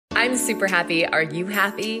I'm super happy. Are you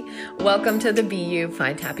happy? Welcome to the Be You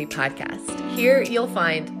Find Happy podcast. Here you'll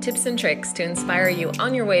find tips and tricks to inspire you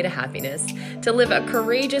on your way to happiness, to live a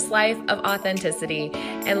courageous life of authenticity,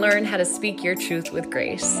 and learn how to speak your truth with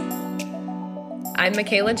grace. I'm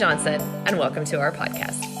Michaela Johnson, and welcome to our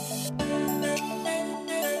podcast.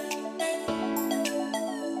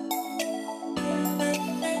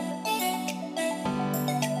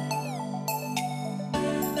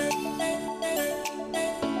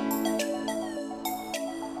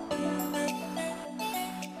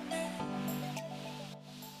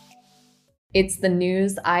 It's the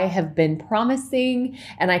news I have been promising,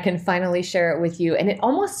 and I can finally share it with you. And it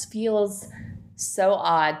almost feels so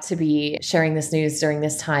odd to be sharing this news during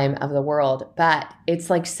this time of the world, but it's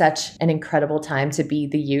like such an incredible time to be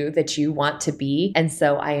the you that you want to be. And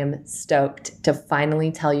so I am stoked to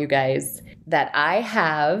finally tell you guys that I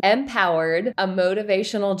have empowered a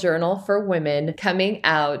motivational journal for women coming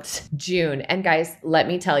out June. And guys, let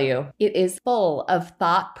me tell you, it is full of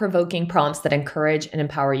thought-provoking prompts that encourage and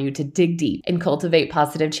empower you to dig deep and cultivate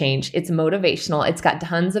positive change. It's motivational. It's got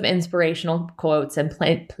tons of inspirational quotes and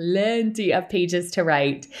plenty of pages to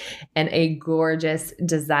write and a gorgeous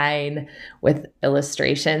design with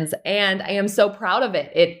illustrations. And I am so proud of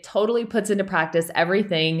it. It totally puts into practice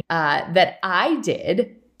everything that I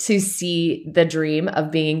did to see the dream of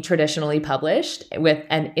being traditionally published with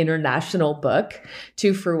an international book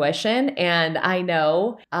to fruition. And I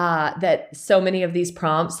know that so many of these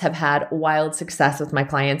prompts have had wild success with my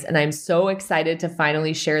clients. And I'm so excited to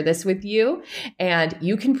finally share this with you. And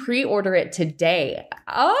you can pre-order it today.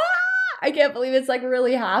 I can't believe it's like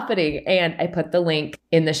really happening. And I put the link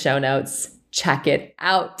in the show notes. Check it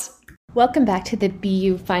out. Welcome back to the Be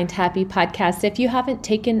You Find Happy podcast. If you haven't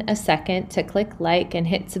taken a second to click like and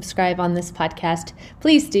hit subscribe on this podcast,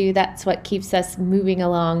 please do. That's what keeps us moving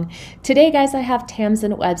along. Today, guys, I have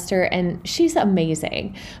Tamsen Webster, and she's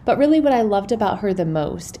amazing. But really what I loved about her the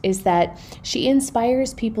most is that she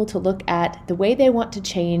inspires people to look at the way they want to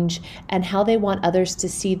change and how they want others to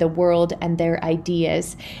see the world and their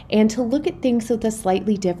ideas, and to look at things with a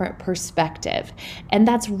slightly different perspective. And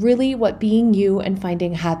that's really what being you and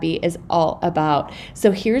finding happy is all about.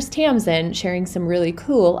 So here's Tamsen sharing some really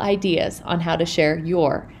cool ideas on how to share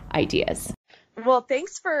your ideas. Well,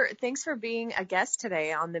 thanks for being a guest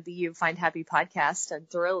today on the Be You Find Happy podcast. I'm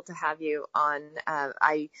thrilled to have you on.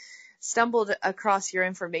 I stumbled across your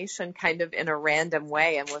information kind of in a random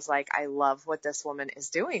way and was like, I love what this woman is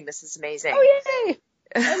doing. This is amazing. Oh, yay.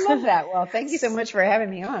 I love that. Well, thank you so much for having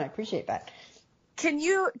me on. I appreciate that. Could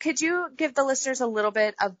you give the listeners a little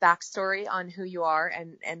bit of backstory on who you are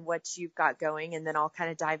and what you've got going, and then I'll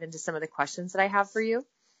kind of dive into some of the questions that I have for you?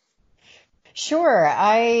 Sure. What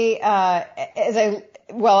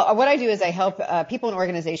I do is I help people and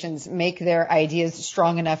organizations make their ideas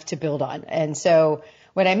strong enough to build on. And so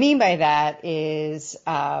what I mean by that is,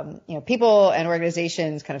 people and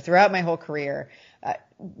organizations kind of throughout my whole career,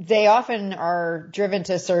 they often are driven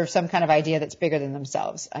to serve some kind of idea that's bigger than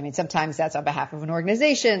themselves. I mean, sometimes that's on behalf of an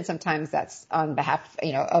organization. Sometimes that's on behalf,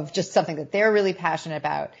 of just something that they're really passionate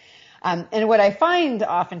about. And what I find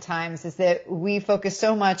oftentimes is that we focus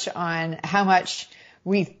so much on how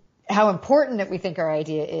important that we think our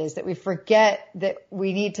idea is that we forget that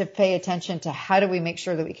we need to pay attention to how do we make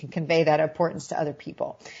sure that we can convey that importance to other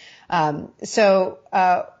people.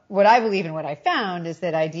 What I believe and what I found is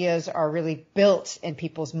that ideas are really built in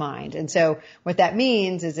people's mind. And so what that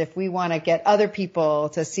means is if we want to get other people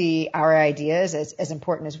to see our ideas as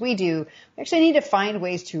important as we do, we actually need to find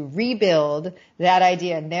ways to rebuild that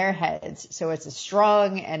idea in their heads so it's as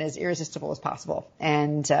strong and as irresistible as possible.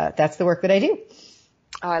 And that's the work that I do.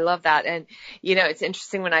 Oh, I love that. And, it's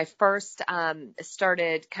interesting when I first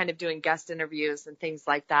started kind of doing guest interviews and things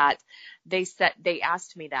like that, they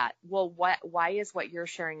asked me that, well, why is what you're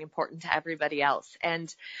sharing important to everybody else?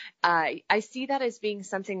 And I see that as being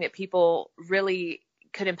something that people really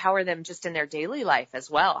could empower them just in their daily life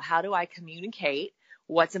as well. How do I communicate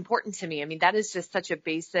what's important to me? I mean, that is just such a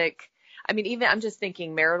basic, even I'm just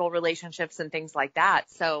thinking marital relationships and things like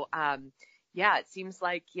that. So, yeah, it seems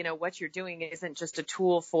like, what you're doing isn't just a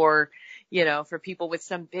tool for people with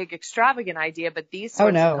some big extravagant idea, but these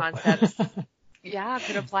sorts of concepts,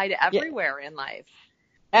 could apply to everywhere in life.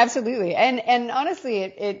 Absolutely. And honestly,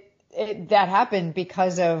 it that happened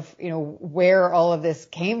because of, where all of this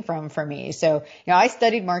came from for me. So, I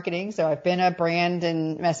studied marketing. So I've been a brand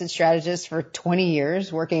and message strategist for 20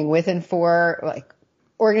 years, working with and for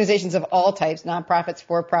organizations of all types, nonprofits,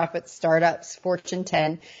 for-profits, startups, Fortune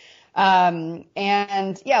 10.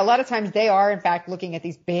 And yeah, a lot of times they are in fact looking at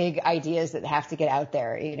these big ideas that have to get out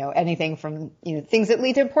there, anything from, things that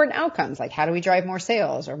lead to important outcomes, like how do we drive more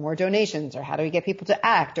sales or more donations, or how do we get people to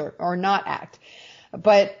act or not act.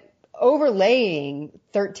 But overlaying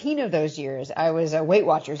 13 of those years, I was a Weight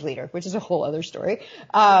Watchers leader, which is a whole other story.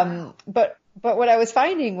 But what I was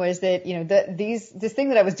finding was that, this thing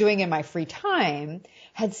that I was doing in my free time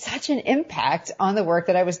had such an impact on the work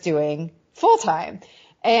that I was doing full time.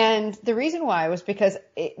 And the reason why was because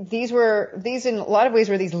these in a lot of ways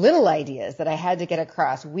were these little ideas that I had to get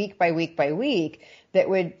across week by week by week that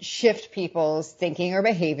would shift people's thinking or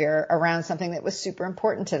behavior around something that was super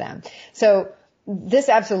important to them. So this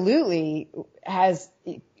absolutely is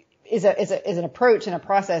an approach and a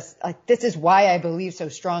process. Like, this is why I believe so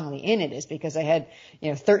strongly in it, is because I had,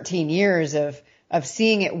 13 years of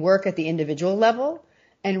seeing it work at the individual level,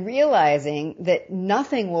 and realizing that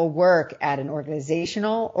nothing will work at an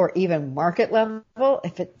organizational or even market level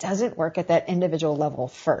if it doesn't work at that individual level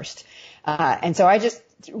first. And so I just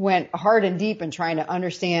went hard and deep in trying to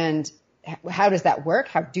understand, how does that work?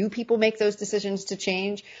 How do people make those decisions to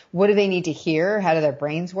change? What do they need to hear? How do their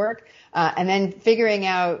brains work? And then figuring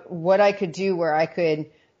out what I could do where I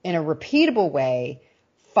could, in a repeatable way,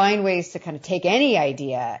 find ways to kind of take any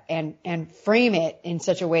idea and frame it in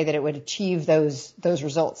such a way that it would achieve those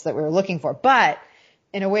results that we were looking for, but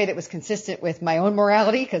in a way that was consistent with my own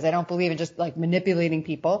morality, because I don't believe in just like manipulating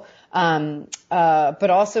people, but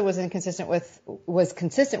also was consistent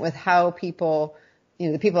with how people,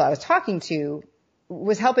 the people I was talking to,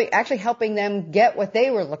 was helping them get what they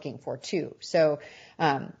were looking for too. So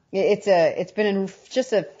it's been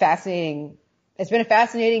a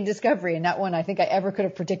fascinating discovery, and not one I think I ever could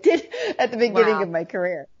have predicted at the beginning of my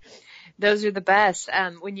career. Those are the best.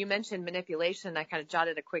 When you mentioned manipulation, I kind of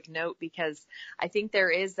jotted a quick note, because I think there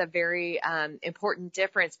is a very important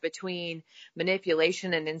difference between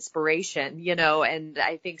manipulation and inspiration, and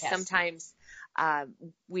I think sometimes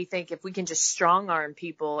we think if we can just strong arm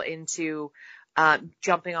people into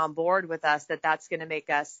jumping on board with us, that's going to make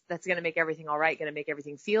everything all right, going to make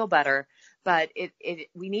everything feel better. But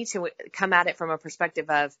we need to come at it from a perspective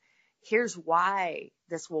of, here's why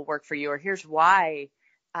this will work for you, or here's why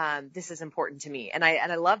this is important to me. And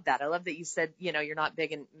I love that. I love that you said, you're not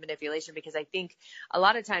big in manipulation, because I think a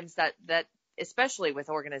lot of times that especially with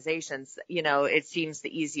organizations, it seems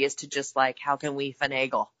the easiest to just like, how can we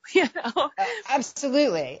finagle,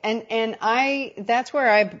 Absolutely. And that's where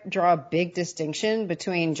I draw a big distinction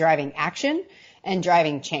between driving action and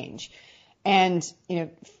driving change. And,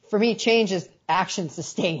 for me, change is action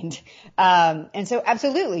sustained. And so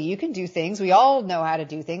absolutely, you can do things. We all know how to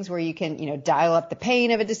do things where you can, dial up the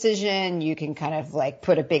pain of a decision. You can kind of like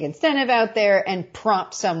put a big incentive out there and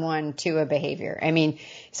prompt someone to a behavior. I mean,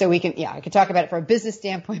 so I could talk about it from a business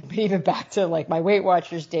standpoint, but even back to like my Weight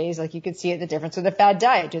Watchers days, like you could see the difference with a fad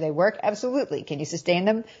diet. Do they work? Absolutely. Can you sustain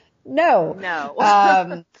them?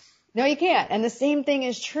 No. No, you can't. And the same thing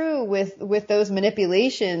is true with those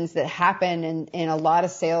manipulations that happen in a lot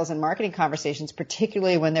of sales and marketing conversations,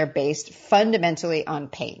 particularly when they're based fundamentally on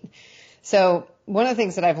pain. So one of the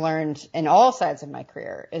things that I've learned in all sides of my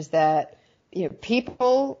career is that,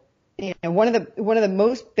 people, one of the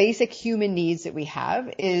most basic human needs that we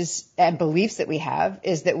have and beliefs that we have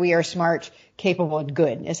is that we are smart, capable, and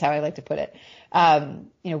good, is how I like to put it.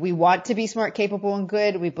 We want to be smart, capable, and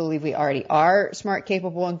good. We believe we already are smart,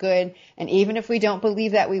 capable, and good. And even if we don't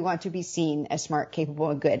believe that, we want to be seen as smart, capable,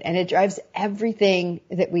 and good. And it drives everything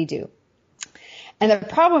that we do. And the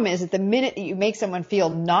problem is that the minute that you make someone feel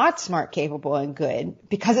not smart, capable, and good,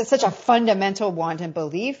 because it's such a fundamental want and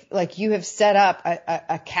belief, like you have set up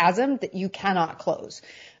a chasm that you cannot close.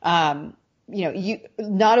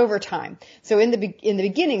 Not over time. So in the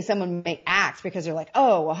beginning, someone may act because they're like,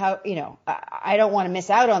 oh, well, how, I don't want to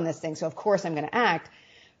miss out on this thing, so of course I'm going to act.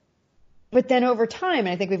 But then over time, and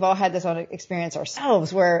I think we've all had this experience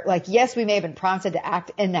ourselves, where like, yes, we may have been prompted to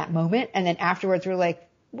act in that moment, and then afterwards we're like,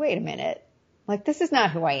 wait a minute. Like, this is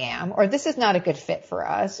not who I am, or this is not a good fit for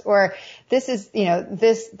us, or this is,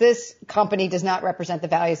 this company does not represent the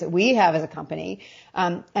values that we have as a company.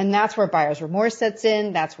 And that's where buyer's remorse sets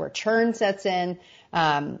in. That's where churn sets in.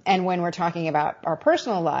 And when we're talking about our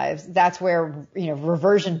personal lives, that's where,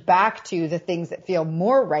 reversion back to the things that feel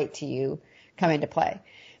more right to you come into play.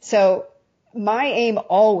 So my aim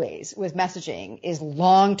always with messaging is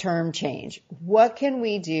long-term change. What can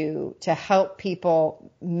we do to help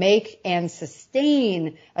people make and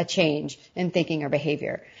sustain a change in thinking or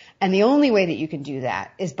behavior? And the only way that you can do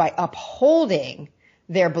that is by upholding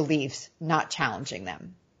their beliefs, not challenging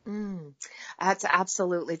them. That's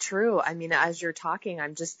absolutely true. I mean, as you're talking,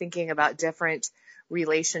 I'm just thinking about different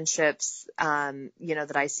relationships,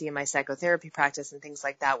 that I see in my psychotherapy practice and things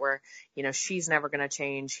like that, where, she's never going to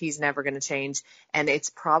change. He's never going to change. And it's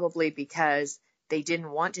probably because they didn't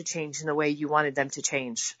want to change in the way you wanted them to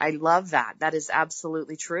change. I love that. That is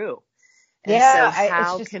absolutely true. And so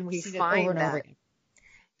how can we find that?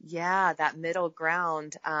 Yeah, that middle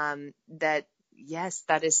ground, I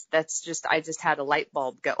just had a light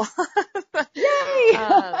bulb go. Yay!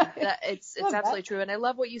 It's absolutely true. And I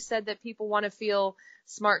love what you said, that people want to feel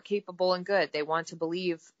smart, capable, and good. They want to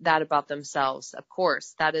believe that about themselves. Of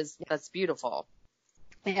course, that's beautiful.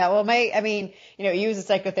 Yeah, well, you as a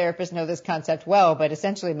psychotherapist know this concept well, but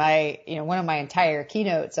essentially one of my entire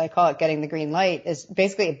keynotes, I call it Getting the Green Light, is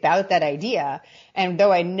basically about that idea. And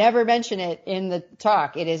though I never mention it in the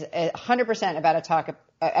talk, it is 100% about a talk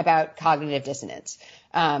about cognitive dissonance.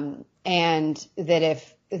 And that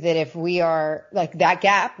if we are like that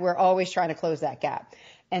gap, we're always trying to close that gap.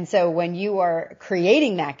 And so when you are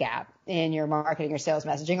creating that gap in your marketing or sales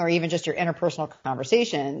messaging, or even just your interpersonal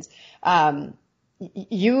conversations,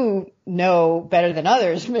 you know better than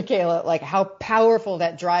others, Michaela, like how powerful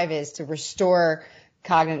that drive is to restore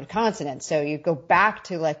cognitive consonance. So you go back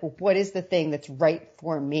to like, well, what is the thing that's right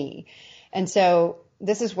for me? And so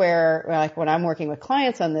this is where, like, when I'm working with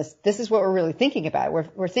clients on this is what we're really thinking about.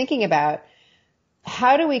 We're thinking about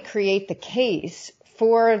how do we create the case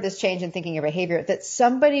for this change in thinking or behavior that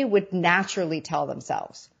somebody would naturally tell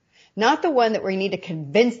themselves. Not the one that we need to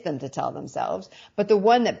convince them to tell themselves, but the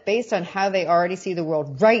one that, based on how they already see the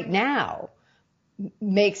world right now,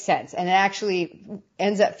 makes sense and it actually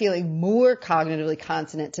ends up feeling more cognitively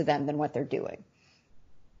consonant to them than what they're doing.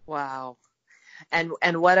 Wow.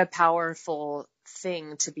 And what a powerful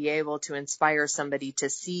thing to be able to inspire somebody to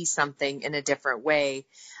see something in a different way,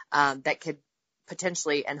 that could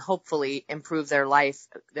potentially and hopefully improve their life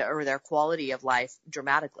or their quality of life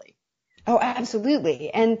dramatically. Oh,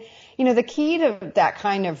 absolutely. And, the key to that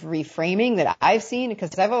kind of reframing that I've seen,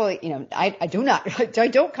 because I've always, I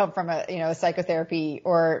don't come from a psychotherapy,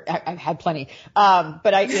 or I've had plenty.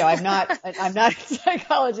 But I'm not a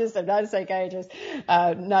psychologist. I'm not a psychiatrist,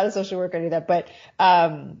 not a social worker, any of that. But,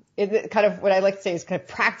 it kind of what I like to say is kind of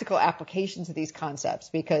practical applications of these concepts,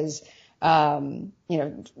 because, honestly,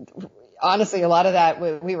 a lot of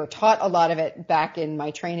that, we were taught a lot of it back in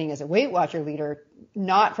my training as a Weight Watcher leader,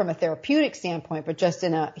 not from a therapeutic standpoint, but just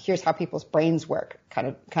in here's how people's brains work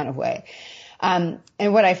kind of way. And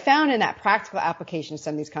what I found in that practical application of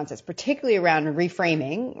some of these concepts, particularly around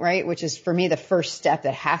reframing, right, which is for me the first step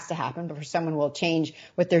that has to happen before someone will change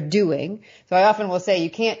what they're doing. So I often will say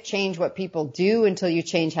you can't change what people do until you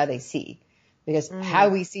change how they see, because how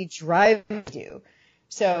we see drives you.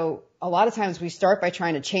 So a lot of times we start by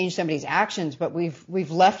trying to change somebody's actions, but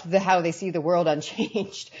we've left how they see the world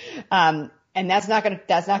unchanged. And that's not going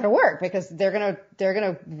to work, because they're going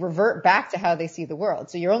to revert back to how they see the world.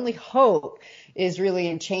 So your only hope is really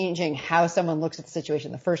in changing how someone looks at the situation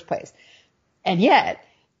in the first place. And yet,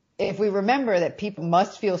 if we remember that people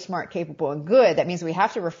must feel smart, capable, and good, that means we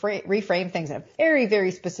have to reframe things in a very,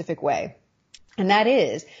 very specific way. And that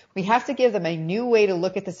is, we have to give them a new way to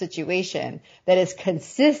look at the situation that is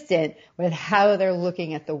consistent with how they're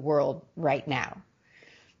looking at the world right now.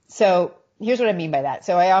 So here's what I mean by that.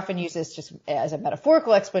 So I often use this just as a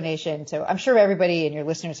metaphorical explanation. So I'm sure everybody and your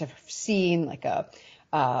listeners have seen like a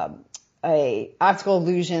optical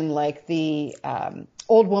illusion, like the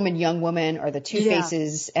old woman, young woman, or the two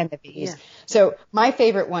faces and the bees. Yeah. So my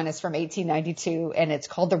favorite one is from 1892, and it's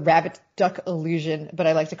called the rabbit duck illusion, but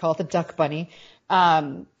I like to call it the duck bunny.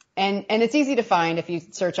 And it's easy to find if you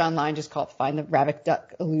search online, just find the rabbit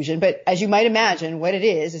duck illusion. But as you might imagine, what it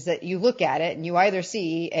is that you look at it and you either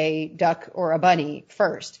see a duck or a bunny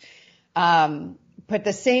first. But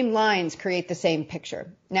the same lines create the same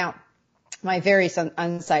picture. Now, my very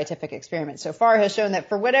unscientific experiment so far has shown that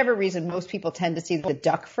for whatever reason, most people tend to see the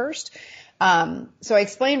duck first. So I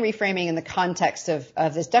explain reframing in the context of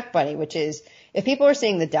this duck bunny, which is if people are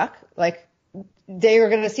seeing the duck, like, they are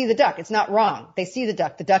going to see the duck. It's not wrong. They see the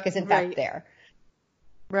duck. The duck is in fact there.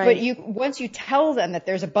 Right. But once you tell them that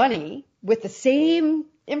there's a bunny with the same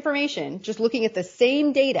information, just looking at the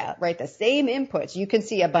same data, right, the same inputs, you can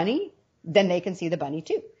see a bunny, then they can see the bunny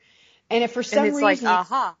too. And if for some reason, like,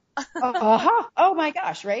 aha. Oh my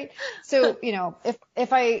gosh, right? So,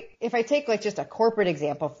 if I take like just a corporate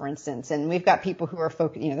example, for instance, and we've got people who are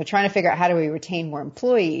they're trying to figure out how do we retain more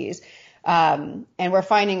employees. And we're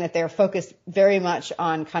finding that they're focused very much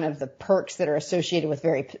on kind of the perks that are associated with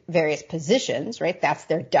various positions, right? That's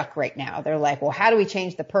their duck right now. They're like, well, how do we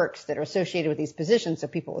change the perks that are associated with these positions so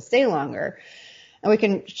people will stay longer? And we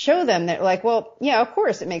can show them that, like, well, yeah, of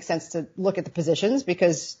course it makes sense to look at the positions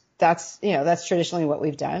because that's traditionally what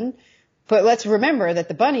we've done. But let's remember that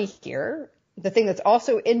the bunny here, the thing that's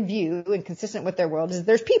also in view and consistent with their world, is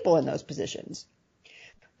there's people in those positions.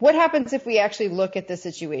 What happens if we actually look at the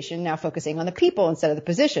situation now focusing on the people instead of the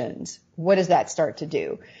positions? What does that start to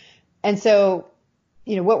do? And so,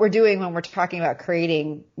 what we're doing when we're talking about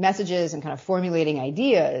creating messages and kind of formulating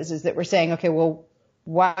ideas is that we're saying, okay, well,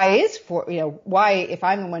 why if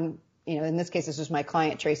I'm the one, in this case, this was my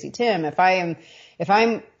client, Tracy Tim, if I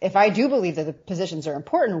do believe that the positions are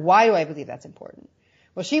important, why do I believe that's important?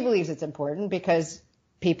 Well, she believes it's important because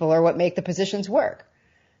people are what make the positions work.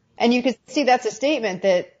 And you can see that's a statement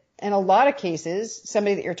that in a lot of cases,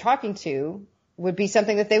 somebody that you're talking to would be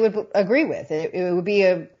something that they would agree with. It would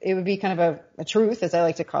be kind of a truth, as I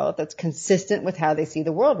like to call it, that's consistent with how they see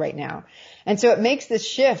the world right now. And so it makes this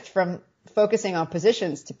shift from focusing on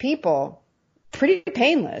positions to people pretty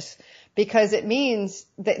painless, because it means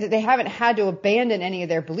that they haven't had to abandon any of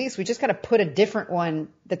their beliefs. We just kind of put a different one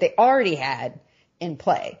that they already had in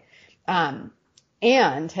play.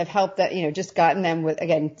 And have helped that, just gotten them with,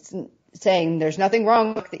 again, saying there's nothing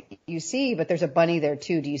wrong with what you see, but there's a bunny there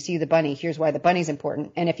too. Do you see the bunny? Here's why the bunny's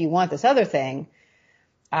important. And if you want this other thing,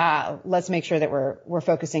 let's make sure that we're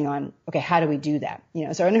focusing on, okay, how do we do that?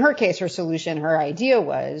 So in her case, her solution, her idea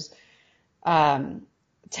was,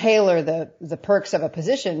 tailor the perks of a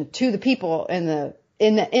position to the people in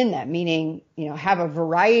that, meaning, have a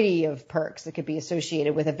variety of perks that could be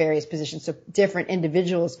associated with a various positions. So different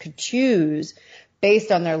individuals could choose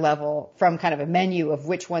based on their level from kind of a menu of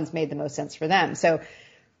which ones made the most sense for them. So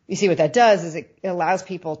you see what that does is it allows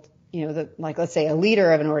people, like let's say a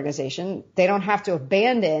leader of an organization, they don't have to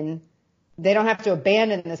abandon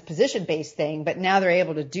this position-based thing, but now they're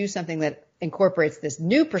able to do something that incorporates this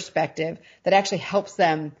new perspective that actually helps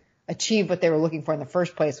them achieve what they were looking for in the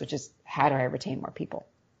first place, which is how do I retain more people?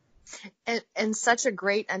 And such a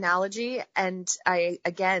great analogy. And I,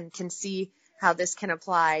 again, can see how this can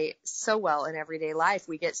apply so well in everyday life.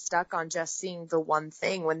 We get stuck on just seeing the one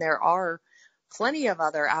thing when there are plenty of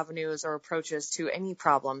other avenues or approaches to any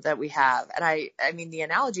problem that we have. And I mean, the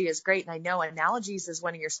analogy is great. And I know analogies is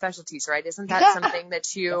one of your specialties, right? Isn't that something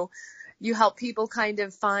that you help people kind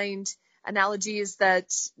of find analogies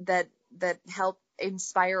that help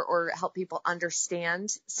inspire or help people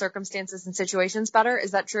understand circumstances and situations better?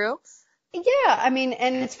 Is that true? Yeah, I mean,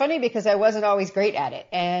 and it's funny because I wasn't always great at it,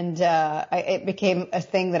 and it became a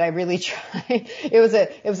thing that I really tried.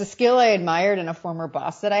 It was a skill I admired in a former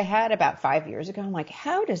boss that I had about 5 years ago. I'm like,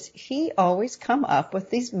 how does he always come up with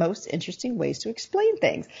these most interesting ways to explain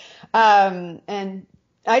things? And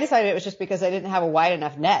I decided it was just because I didn't have a wide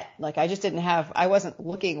enough net. Like I wasn't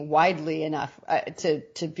looking widely enough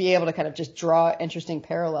to be able to kind of just draw interesting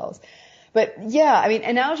parallels. But yeah, I mean,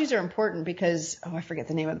 analogies are important because, I forget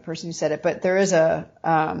the name of the person who said it, but there's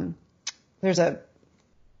an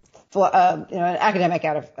academic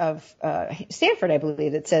out of Stanford, I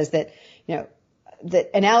believe, that says that,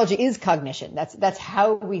 that analogy is cognition. That's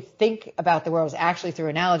how we think about the world, is actually through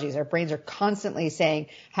analogies. Our brains are constantly saying,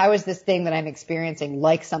 how is this thing that I'm experiencing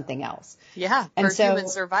like something else? Yeah, for human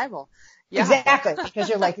survival. Yeah. Exactly. Because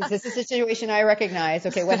you're like, is this a situation I recognize?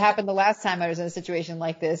 Okay, what happened the last time I was in a situation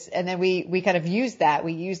like this? And then we kind of use that.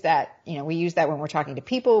 We use that when we're talking to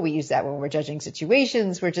people. We use that when we're judging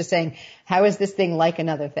situations. We're just saying, how is this thing like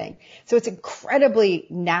another thing? So it's incredibly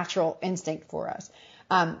natural instinct for us.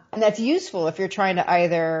 And that's useful if you're trying to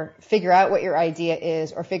either figure out what your idea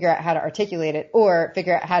is or figure out how to articulate it or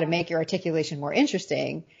figure out how to make your articulation more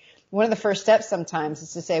interesting. One of the first steps sometimes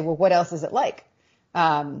is to say, well, what else is it like?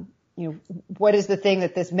 What is the thing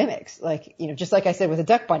that this mimics? Like, just like I said with a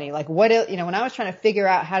duck bunny, like when I was trying to figure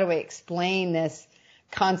out how do I explain this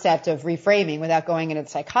concept of reframing without going into the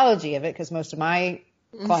psychology of it, because most of my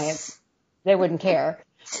clients, they wouldn't care.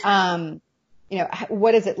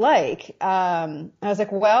 What is it like? I was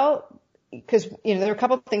like, well, because, there were a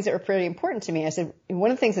couple of things that were pretty important to me. I said, one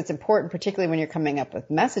of the things that's important, particularly when you're coming up with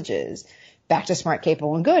messages, back to smart,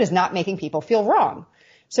 capable, and good, is not making people feel wrong.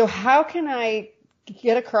 So how can I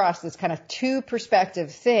get across this kind of two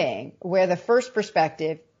perspective thing where the first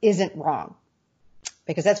perspective isn't wrong?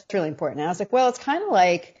 Because that's really important. And I was like, well, it's kind of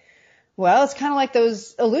like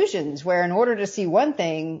those illusions where in order to see one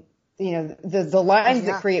thing, the lines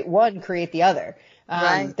that create one create the other.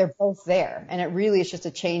 Right. They're both there. And it really is just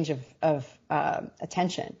a change of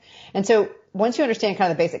attention. And so once you understand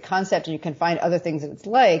kind of the basic concept and you can find other things that it's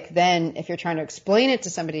like, then if you're trying to explain it to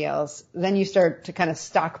somebody else, then you start to kind of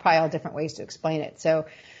stockpile different ways to explain it. So,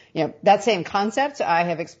 that same concept I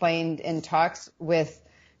have explained in talks with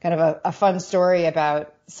kind of a fun story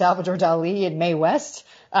about Salvador Dali and Mae West,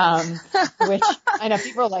 which I know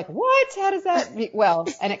people are like, what? How does that be? Well,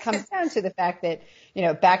 and it comes down to the fact that,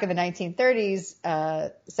 back in the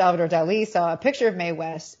 1930s, Salvador Dali saw a picture of Mae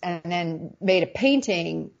West and then made a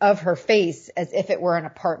painting of her face as if it were an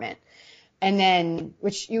apartment. And then,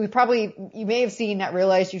 which you may have seen, not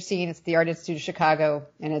realized you've seen, it's the Art Institute of Chicago,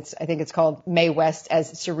 and I think it's called Mae West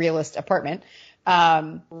as Surrealist Apartment.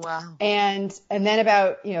 Wow. And then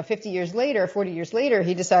about, 40 years later,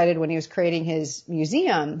 he decided when he was creating his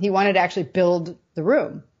museum, he wanted to actually build the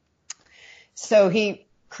room. So he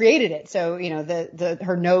created it. So,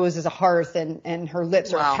 her nose is a hearth and her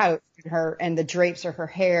lips are a couch and the drapes are her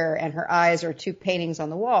hair and her eyes are two paintings on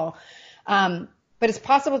the wall. But it's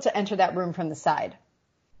possible to enter that room from the side.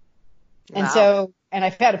 And so, and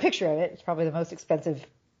I found a picture of it. It's probably the most expensive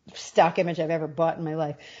stock image I've ever bought in my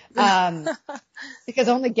life. Because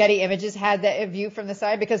only Getty Images had that view from the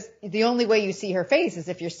side, because the only way you see her face is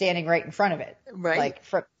if you're standing right in front of it. Right. Like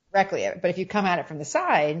directly at it. But if you come at it from the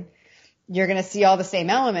side, you're going to see all the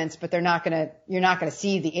same elements, but you're not going to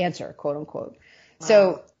see the answer, quote unquote.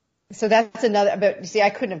 Wow. So that's another, but you see, I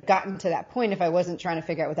couldn't have gotten to that point if I wasn't trying to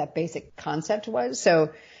figure out what that basic concept was.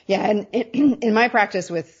 So yeah, and in my practice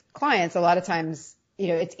with clients, a lot of times,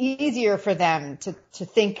 it's easier for them to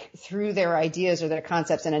think through their ideas or their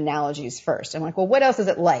concepts and analogies first. I'm like, well, what else is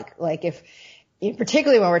it like? Like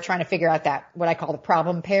particularly when we're trying to figure out that, what I call the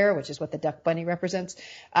problem pair, which is what the duck bunny represents.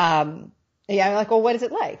 Yeah, I'm like, well, what is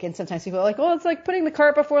it like? And sometimes people are like, well, it's like putting the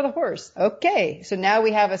cart before the horse. Okay. So now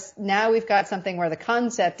we've got something where the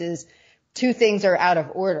concept is two things are out of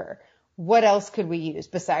order. What else could we use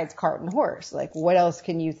besides cart and horse? Like, what else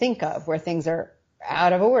can you think of where things are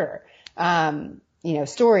out of order?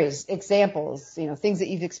 Stories, examples, things that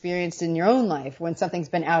you've experienced in your own life when something's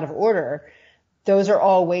been out of order. Those are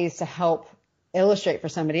all ways to help illustrate for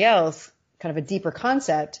somebody else kind of a deeper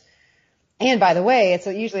concept. And by the way, it's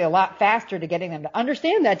usually a lot faster to getting them to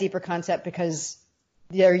understand that deeper concept because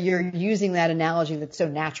you're using that analogy that's so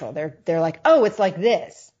natural. They're like, oh, it's like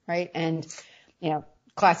this, right? And,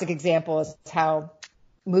 classic example is how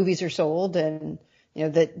movies are sold, and,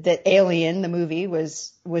 that Alien, the movie,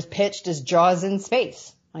 was pitched as Jaws in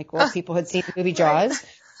space. Like, well, people had seen the movie Jaws. Right.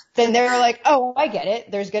 Then they were like, oh, I get it.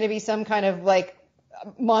 There's going to be some kind of like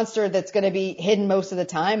monster that's going to be hidden most of the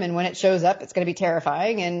time, and when it shows up, it's going to be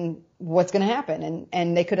terrifying, and what's going to happen?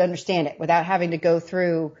 And they could understand it without having to go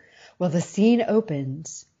through, well, the scene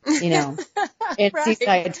opens, in right.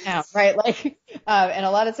 Seaside Town, right? Like, and a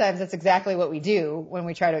lot of times that's exactly what we do when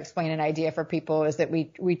we try to explain an idea for people, is that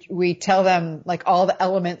we tell them like all the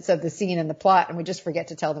elements of the scene and the plot, and we just forget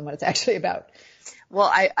to tell them what it's actually about. Well,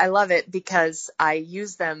 I love it because I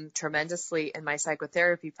use them tremendously in my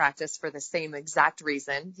psychotherapy practice for the same exact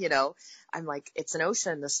reason. I'm like, it's an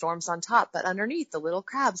ocean, the storm's on top, but underneath the little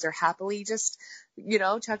crabs are happily just,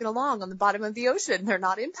 chugging along on the bottom of the ocean. They're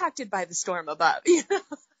not impacted by the storm above.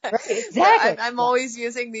 Right, exactly. I'm always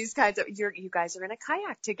using these kinds of, you guys are in a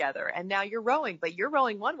kayak together and now you're rowing, but you're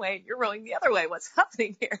rowing one way and you're rowing the other way. What's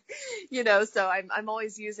happening here? So I'm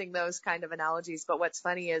always using those kind of analogies. But what's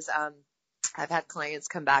funny is, I've had clients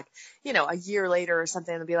come back, a year later or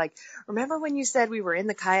something, and they'll be like, remember when you said we were in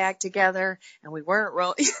the kayak together and we weren't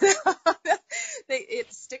rowing?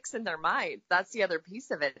 It sticks in their mind. That's the other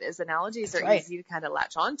piece of it, is analogies are easy to kind of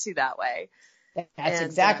latch onto that way. That's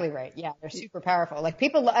exactly right. Yeah, they're super powerful. Like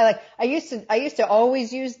people, I used to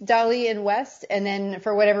always use Dali and West, and then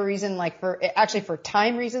for whatever reason, for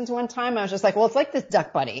time reasons, one time I was just like, well, it's like this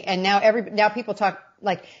duck bunny, and now people talk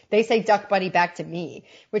like they say duck bunny back to me,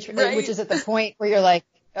 which is at the point where you're like,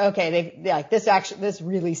 okay, this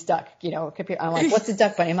really stuck, I'm like, what's the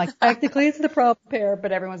duck bunny? I'm like, technically it's the problem pair,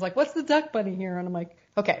 but everyone's like, what's the duck bunny here? And I'm like,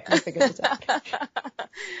 okay, we'll figure this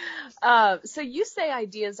out. So you say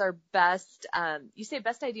ideas are best,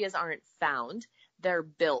 best ideas aren't found, they're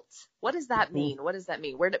built. What does that mean? What does that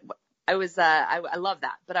mean? I love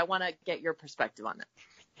that, but I want to get your perspective on that.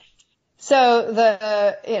 So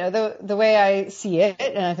the way I see it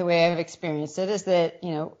and the way I've experienced it is that,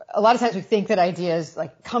 a lot of times we think that ideas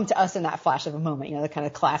like come to us in that flash of a moment, the kind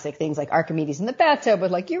of classic things like Archimedes in the bathtub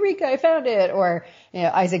with like, Eureka, I found it. Or,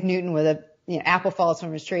 Isaac Newton with apple falls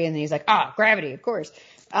from his tree and then he's like, gravity, of course.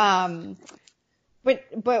 But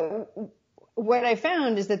what I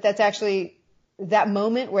found is that that's actually that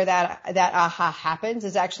moment where that aha happens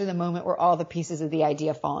is actually the moment where all the pieces of the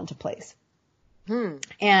idea fall into place.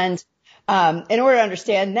 And in order to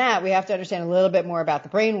understand that, we have to understand a little bit more about the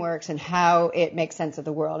brain works and how it makes sense of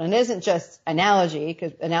the world. And it isn't just analogy,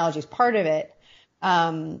 because analogy is part of it.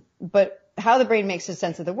 But how the brain makes a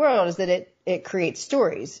sense of the world is that it creates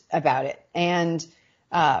stories about it. And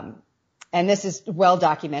And this is well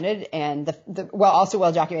documented, and also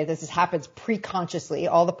well documented. This happens preconsciously.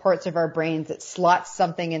 All the parts of our brains that slot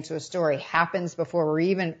something into a story happens before we're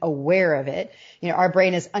even aware of it. Our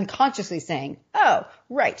brain is unconsciously saying, "Oh,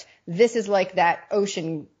 right, this is like that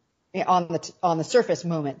ocean on the surface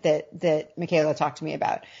moment that Michaela talked to me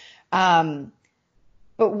about."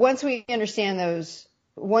 But once we understand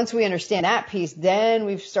that piece, then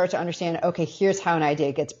we start to understand, okay, here's how an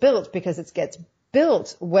idea gets built, because it gets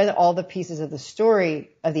built when all the pieces of the story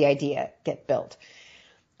of the idea get built.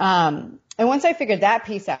 And once I figured that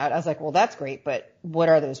piece out, I was like, well, that's great, but what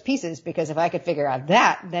are those pieces? Because if I could figure out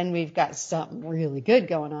that, then we've got something really good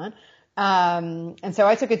going on. And so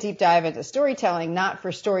I took a deep dive into storytelling, not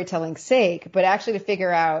for storytelling's sake, but actually to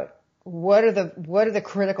figure out what are the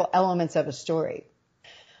critical elements of a story.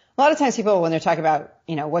 A lot of times people, when they're talking about,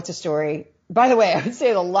 what's a story, by the way, I would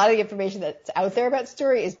say that a lot of the information that's out there about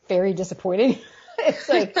story is very disappointing. It's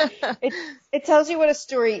like, it tells you what a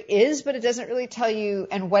story is, but it doesn't really tell you,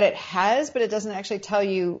 and what it has, but it doesn't actually tell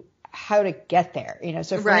you how to get there.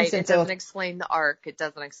 So for instance, it doesn't explain the arc. It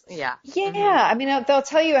doesn't, yeah. Yeah. Mm-hmm. I mean, they'll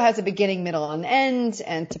tell you it has a beginning, middle, and end.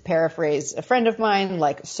 And to paraphrase a friend of mine,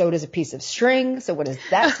 like, so does a piece of string. So what does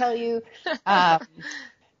that tell you?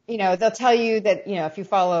 They'll tell you that, if you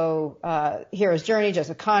follow Hero's Journey,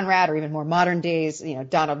 Joseph Conrad, or even more modern days,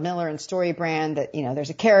 Donald Miller and StoryBrand, that, there's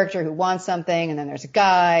a character who wants something, and then there's a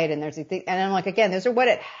guide, and there's a thing. And I'm like, again, those are what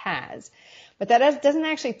it has. But that doesn't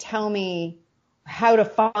actually tell me how to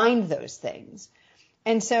find those things.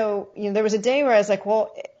 And so, there was a day where I was like,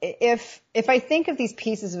 well, if I think of these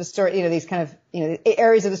pieces of a story, these kind of,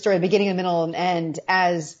 areas of the story, the beginning, the middle, and end,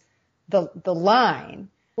 as the line,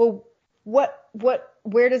 well,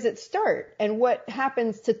 where does it start, and what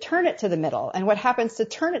happens to turn it to the middle, and what happens to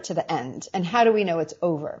turn it to the end, and how do we know it's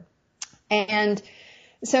over? And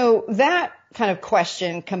so that kind of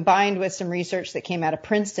question, combined with some research that came out of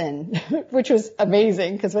Princeton, which was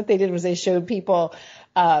amazing, because what they did was they showed people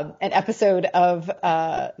an episode of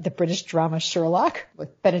the British drama Sherlock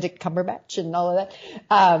with Benedict Cumberbatch and all of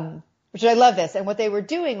that, which I love this. And what they were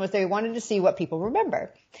doing was they wanted to see what people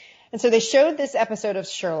remember. And so they showed this episode of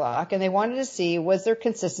Sherlock, and they wanted to see, was there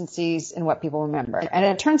consistencies in what people remember? And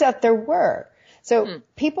it turns out there were. So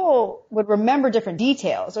people would remember different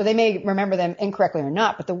details, or they may remember them incorrectly or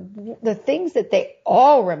not, but the things that they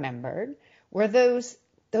all remembered were those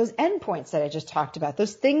endpoints that I just talked about,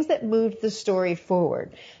 those things that moved the story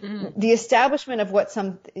forward. The establishment of what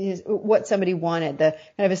somebody wanted, the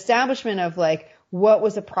kind of establishment of, like, what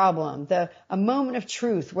was a problem, a moment of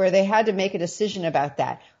truth where they had to make a decision about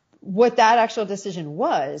that, what that actual decision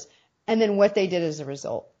was, and then what they did as a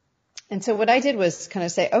result. And so what I did was kind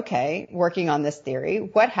of say, okay, working on this theory,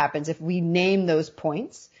 what happens if we name those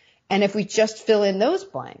points? And if we just fill in those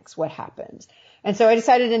blanks, what happens? And so I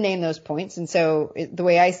decided to name those points. And so the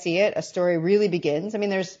way I see it, a story really begins,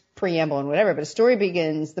 there's preamble and whatever, but a story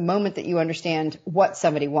begins the moment that you understand what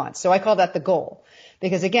somebody wants. So I call that the goal.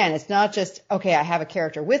 Because again, it's not just, okay, I have a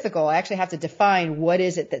character with a goal. I actually have to define what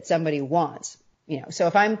is it that somebody wants. So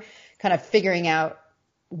if I'm kind of figuring out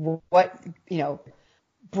what,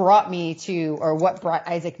 brought me to, or what brought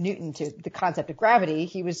Isaac Newton to the concept of gravity,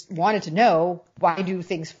 he wanted to know, why do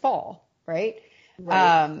things fall, right?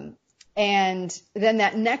 And then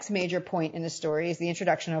that next major point in the story is the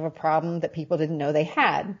introduction of a problem that people didn't know they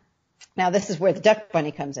had. Now, this is where the duck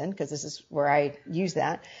bunny comes in, because this is where I use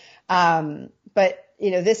that. But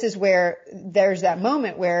this is where there's that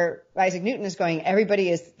moment where Isaac Newton is going, everybody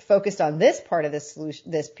is focused on this part of this solution,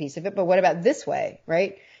 this piece of it, but what about this way,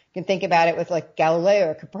 right? You can think about it with, like, Galileo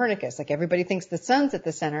or Copernicus. Like, everybody thinks the sun's at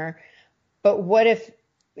the center, but what if,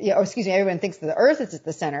 everyone thinks that the earth is at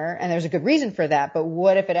the center, and there's a good reason for that, but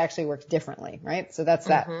what if it actually works differently, right? So that's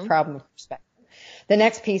that problem of perspective. The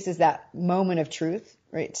next piece is that moment of truth,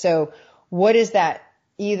 right? So what is that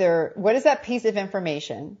piece of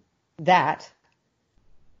information that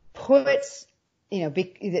puts,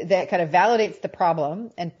 that kind of validates the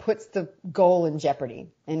problem and puts the goal in jeopardy?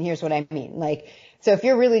 And here's what I mean. Like, so if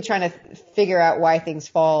you're really trying to figure out why things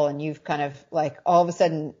fall, and you've kind of, like, all of a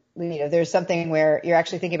sudden, there's something where you're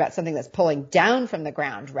actually thinking about something that's pulling down from the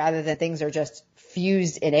ground rather than things are just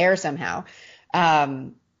fused in air somehow,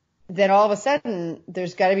 then all of a sudden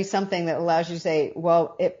there's got to be something that allows you to say,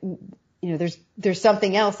 well, there's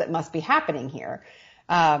something else that must be happening here.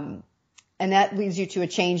 And that leads you to a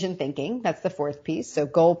change in thinking. That's the fourth piece. So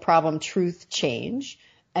goal, problem, truth, change.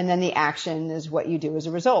 And then the action is what you do as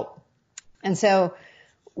a result. And so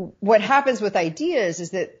what happens with ideas is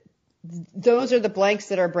that those are the blanks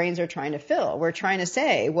that our brains are trying to fill. We're trying to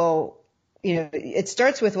say, well, it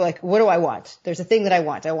starts with like, what do I want? There's a thing that I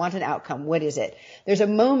want. I want an outcome. What is it? There's a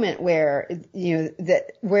moment where,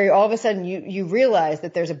 where all of a sudden you realize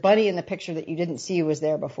that there's a bunny in the picture that you didn't see was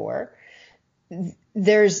there before.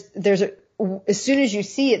 As soon as you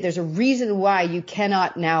see it, there's a reason why you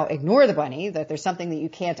cannot now ignore the bunny, that there's something that you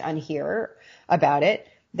can't unhear about it.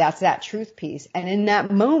 That's that truth piece. And in that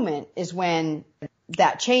moment is when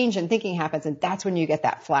that change in thinking happens. And that's when you get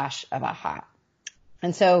that flash of aha.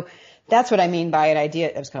 And so that's what I mean by an idea.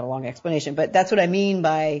 It was kind of a long explanation, but that's what I mean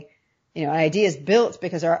by, an idea is built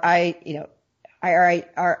because our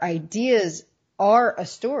ideas are a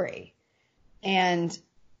story, and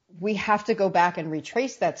we have to go back and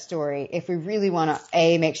retrace that story if we really want to,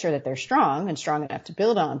 A, make sure that they're strong and strong enough to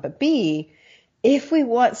build on, but B, if we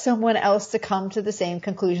want someone else to come to the same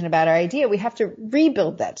conclusion about our idea, we have to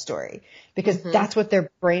rebuild that story because that's what their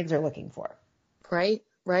brains are looking for. Right,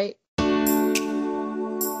 right.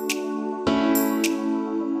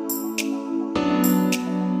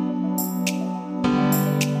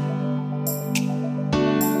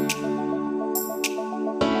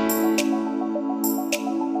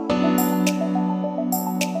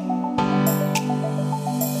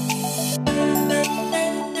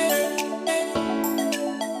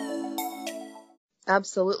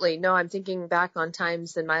 Absolutely. No, I'm thinking back on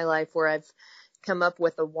times in my life where I've come up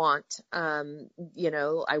with a want.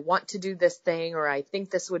 I want to do this thing, or I think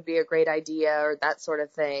this would be a great idea, or that sort of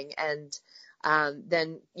thing. And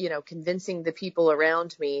then, convincing the people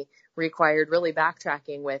around me required really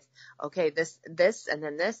backtracking with, okay, this, and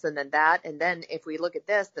then this, and then that. And then if we look at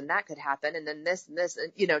this, then that could happen. And then this and this,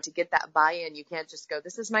 and, to get that buy-in, you can't just go,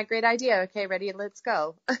 this is my great idea. Okay, ready, let's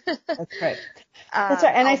go. That's right. That's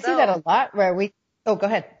right. And I see that a lot where oh, go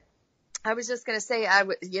ahead. I was just going to say,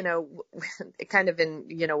 kind of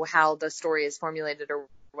in, how the story is formulated or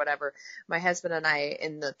whatever. My husband and I,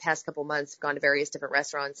 in the past couple months, have gone to various different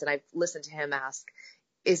restaurants, and I've listened to him ask,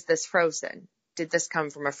 is this frozen? Did this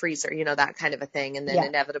come from a freezer? That kind of a thing. And then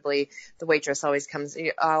inevitably the waitress always comes,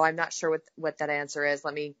 oh, I'm not sure what that answer is.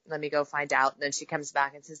 Let me go find out. And then she comes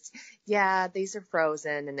back and says, yeah, these are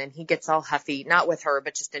frozen. And then he gets all huffy, not with her,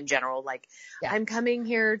 but just in general, like, I'm coming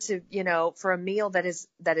here to, for a meal that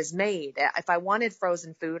is made. If I wanted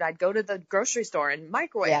frozen food, I'd go to the grocery store and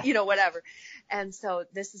microwave, whatever. And so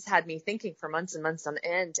this has had me thinking for months and months on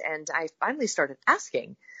end. And I finally started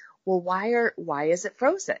asking, well, why is it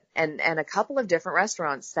frozen? And a couple of different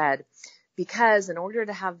restaurants said, because in order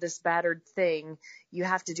to have this battered thing, you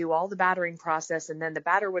have to do all the battering process, and then the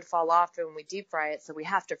batter would fall off when we deep fry it. So we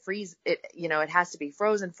have to freeze it. It has to be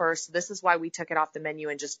frozen first. So this is why we took it off the menu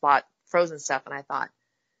and just bought frozen stuff. And I thought,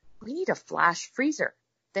 we need a flash freezer.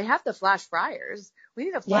 They have the flash fryers. We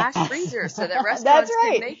need a flash freezer so that restaurants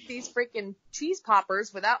can make these freaking cheese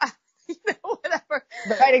poppers without whatever.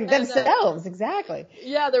 Writing themselves, exactly.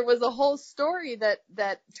 Yeah, there was a whole story that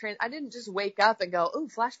I didn't just wake up and go, "Oh,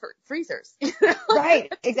 flash freezers."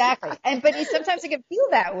 Right, exactly. But sometimes it can feel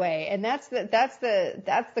that way, and that's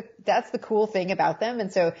the cool thing about them.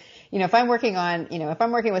 And so, if I'm working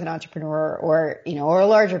with an entrepreneur or a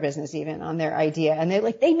larger business even on their idea, and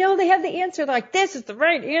they know they have the answer, they're like, "This is the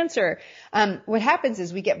right answer." What happens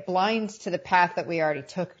is we get blind to the path that we already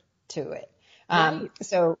took to it.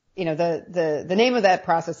 So, the name of that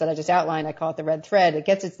process that I just outlined, I call it the red thread. It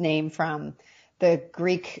gets its name from the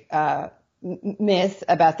Greek, myth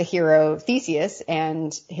about the hero Theseus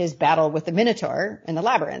and his battle with the Minotaur in the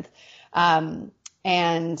labyrinth. And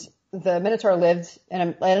the Minotaur lived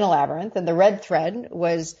in a labyrinth, and the red thread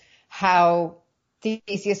was how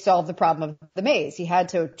Theseus solved the problem of the maze. He had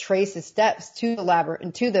to trace his steps to the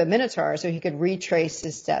labyrinth, to the Minotaur, so he could retrace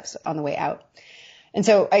his steps on the way out. And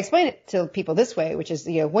so I explain it to people this way, which is,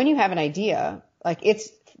 when you have an idea, like, it's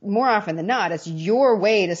more often than not, it's your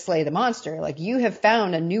way to slay the monster. Like, you have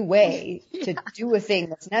found a new way to do a thing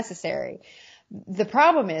that's necessary. The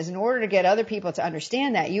problem is, in order to get other people to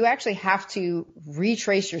understand that, you actually have to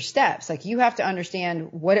retrace your steps. Like, you have to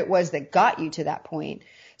understand what it was that got you to that point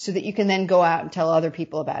so that you can then go out and tell other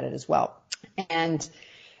people about it as well. And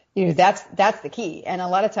that's the key. And a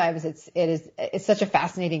lot of times it's such a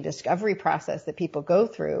fascinating discovery process that people go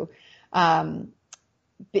through. But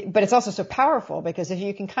it's also so powerful because if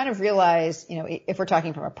you can kind of realize, if we're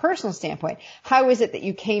talking from a personal standpoint, how is it that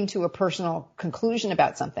you came to a personal conclusion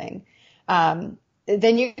about something? Then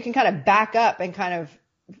you can kind of back up and kind of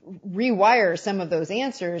rewire some of those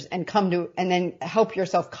answers and and then help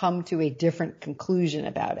yourself come to a different conclusion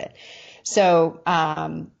about it. So,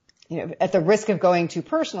 at the risk of going too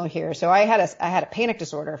personal here. So I had a panic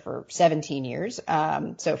disorder for 17 years.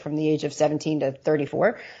 So from the age of 17 to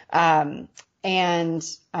 34. And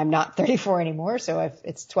I'm not 34 anymore. So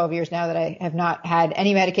it's 12 years now that I have not had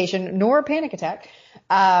any medication nor a panic attack.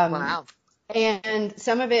 Wow. And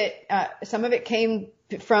some of it came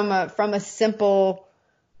from a simple,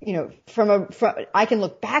 I can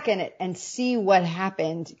look back at it and see what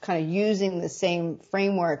happened kind of using the same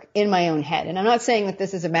framework in my own head. And I'm not saying that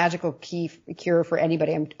this is a magical cure for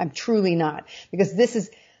anybody. I'm truly not, because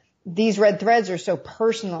these red threads are so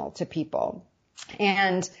personal to people.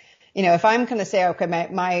 And, if I'm going to say, okay,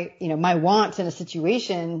 my want in a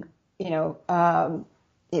situation,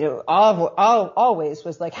 always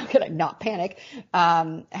was like, how can I not panic?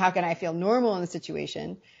 How can I feel normal in the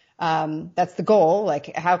situation? That's the goal.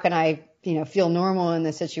 Like, how can I, feel normal in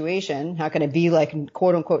the situation? How can I be like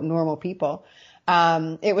quote unquote normal people?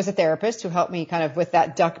 It was a therapist who helped me kind of with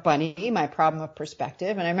that duck bunny, my problem of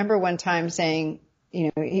perspective. And I remember one time saying,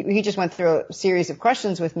 he just went through a series of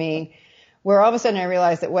questions with me where all of a sudden I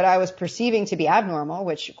realized that what I was perceiving to be abnormal,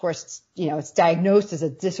 which of course, it's diagnosed as a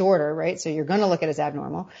disorder, right? So you're going to look at it as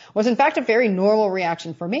abnormal, was in fact a very normal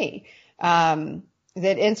reaction for me. That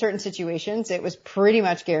in certain situations, it was pretty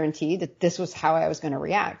much guaranteed that this was how I was going to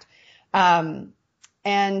react. And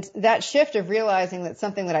that shift of realizing that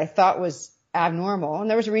something that I thought was abnormal, and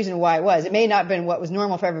there was a reason why it may not have been what was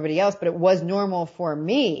normal for everybody else, but it was normal for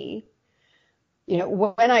me.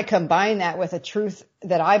 When I combined that with a truth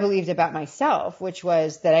that I believed about myself, which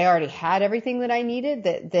was that I already had everything that I needed,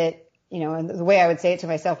 and the way I would say it to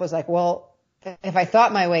myself was like, well, if I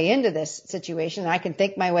thought my way into this situation, I can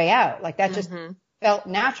think my way out. Like that just felt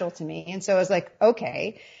natural to me. And so I was like,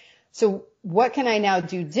 okay, so what can I now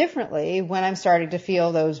do differently when I'm starting to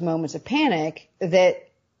feel those moments of panic that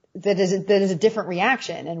is a different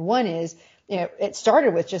reaction? And one is, it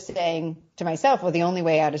started with just saying to myself, well, the only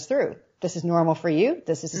way out is through. This is normal for you.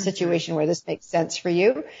 This is a situation where this makes sense for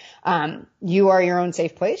you. You are your own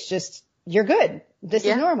safe place. Just, you're good. This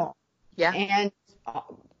is normal. Yeah. And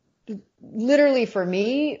literally for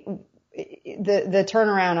me, the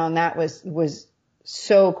turnaround on that was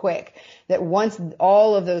so quick that once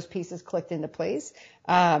all of those pieces clicked into place,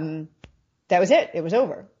 that was it. It was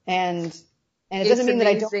over. And it doesn't mean that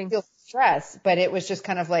I don't feel stress, but it was just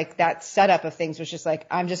kind of like that setup of things was just like,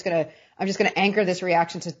 I'm just going to anchor this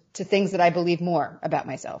reaction to things that I believe more about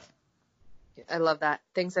myself. I love that.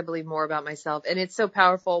 Things I believe more about myself. And it's so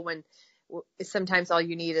powerful when sometimes all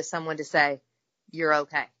you need is someone to say, you're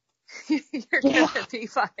okay. You're going to be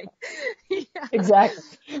fine. Yeah. Exactly.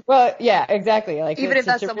 Well, yeah, exactly. Like even if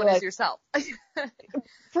that someone is yourself.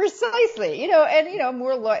 Precisely, and,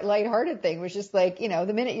 more lighthearted thing was just like,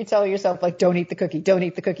 the minute you tell yourself like, don't eat the cookie, don't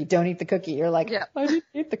eat the cookie, don't eat the cookie, you're like, yeah. I didn't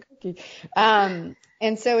eat the cookie.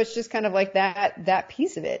 And so it's just kind of like that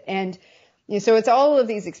piece of it. And so it's all of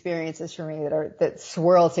these experiences for me that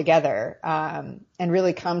swirl together, and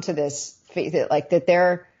really come to this faith that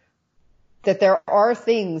there are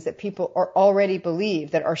things that people already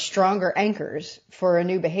believe that are stronger anchors for a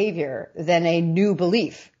new behavior than a new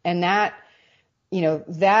belief. And that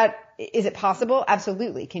is it possible?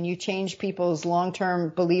 Absolutely. Can you change people's long-term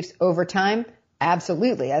beliefs over time?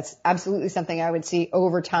 Absolutely. That's absolutely something I would see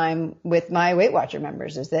over time with my Weight Watcher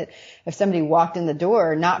members, is that if somebody walked in the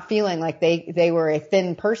door not feeling like they were a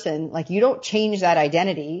thin person, like, you don't change that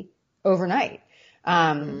identity overnight.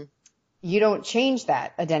 You don't change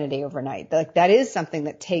that identity overnight. Like, that is something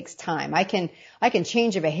that takes time. I can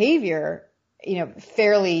change a behavior,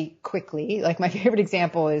 fairly quickly. Like, my favorite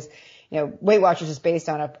example is, Weight Watchers is based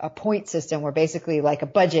on a point system where basically, like a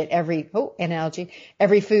budget, every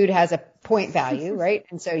food has a point value, right?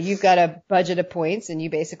 And so you've got a budget of points, and you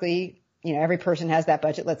basically, every person has that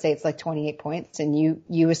budget. Let's say it's like 28 points, and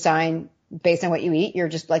you assign based on what you eat, you're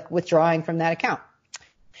just like withdrawing from that account.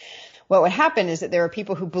 What would happen is that there were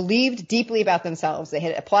people who believed deeply about themselves. They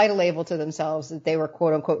had applied a label to themselves that they were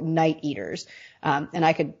quote unquote night eaters. And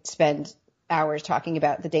I could spend hours talking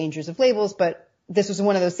about the dangers of labels, but this was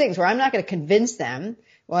one of those things where I'm not going to convince them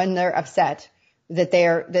when they're upset that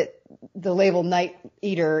the label night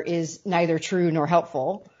eater is neither true nor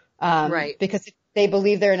helpful. Right. Because if they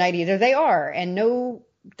believe they're a night eater, they are. And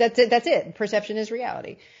that's it. Perception is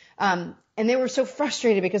reality. And they were so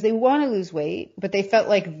frustrated because they want to lose weight, but they felt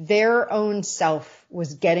like their own self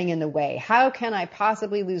was getting in the way. How can I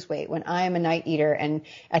possibly lose weight when I am a night eater? And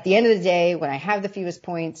at the end of the day, when I have the fewest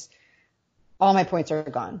points, all my points are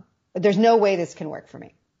gone. There's no way this can work for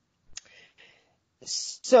me.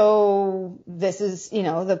 So this is,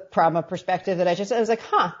 the problem of perspective that I was like,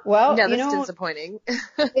 well, yeah, that's disappointing.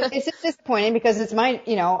 It's disappointing because it's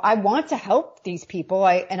I want to help these people.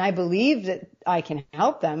 I believe that I can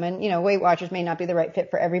help them. And, Weight Watchers may not be the right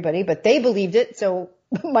fit for everybody, but they believed it. So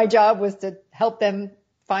my job was to help them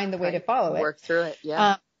find the way to follow it. Work through it.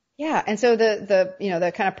 Yeah. Yeah. And so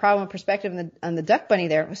the kind of problem perspective on the duck bunny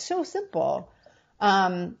there was so simple.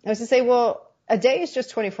 I was to say, well, a day is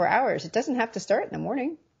just 24 hours. It doesn't have to start in the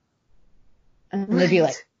morning. And they'd be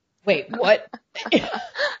like, wait, what?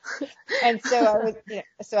 And so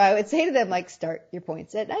I would say to them, like, start your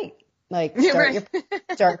points at night. Like,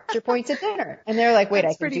 start your points at dinner. And they're like, wait,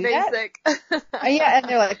 That's I can do basic. that? Yeah. And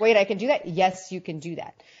they're like, wait, I can do that? Yes, you can do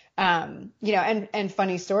that. And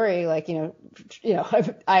funny story, like,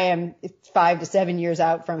 I am 5 to 7 years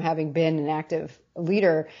out from having been an active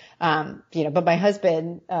leader. But my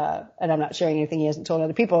husband, and I'm not sharing anything he hasn't told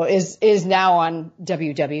other people, is now on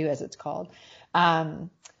WW, as it's called.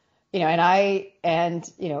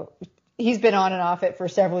 He's been on and off it for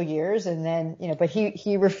several years, and then, but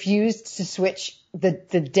he refused to switch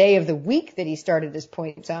the day of the week that he started his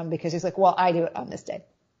points on, because he's like, well, I do it on this day.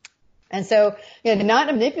 And so, not in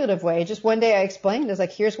a manipulative way, just one day I explained, I was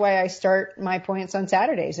like, here's why I start my points on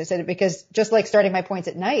Saturdays. I said, because just like starting my points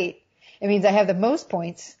at night, it means I have the most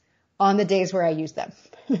points on the days where I use them.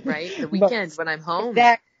 Right. The weekends when I'm home.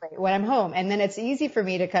 Exactly. When I'm home. And then it's easy for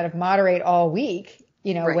me to kind of moderate all week.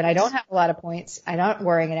 Right. When I don't have a lot of points, I'm not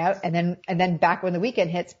worrying it out. And then back when the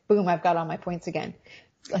weekend hits, boom, I've got all my points again.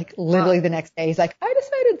 Like literally the next day, he's like, I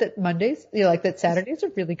decided that Mondays, that Saturdays are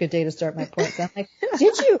a really good day to start my points. I'm like,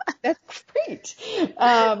 did you? That's great.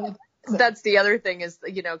 That's the other thing is,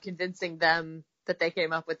 convincing them that they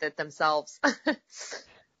came up with it themselves.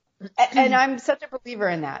 And I'm such a believer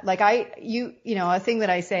in that. Like a thing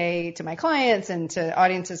that I say to my clients and to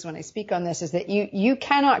audiences when I speak on this is that you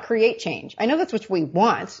cannot create change. I know that's what we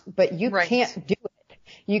want, but you can't do it.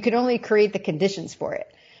 You can only create the conditions for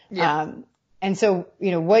it. Yeah. And so,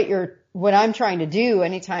 what I'm trying to do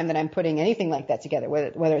anytime that I'm putting anything like that together,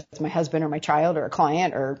 whether it's my husband or my child or a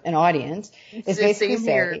client or an audience, is basically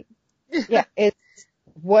say, it's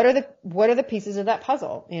what are the pieces of that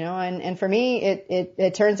puzzle, and for me,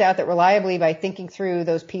 it turns out that reliably by thinking through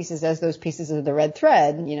those pieces as those pieces of the red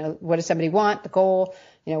thread, what does somebody want, the goal,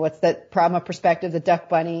 what's that problem of perspective, the duck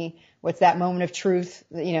bunny, what's that moment of truth,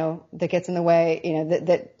 that gets in the way,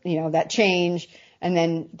 that change. And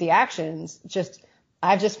then the actions,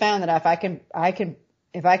 I've just found that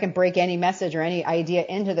if I can break any message or any idea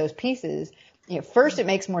into those pieces, first it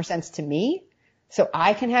makes more sense to me, so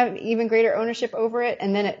I can have even greater ownership over it,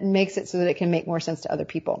 and then it makes it so that it can make more sense to other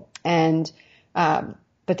people. And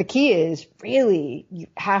but the key is really you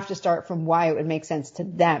have to start from why it would make sense to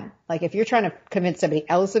them. Like if you're trying to convince somebody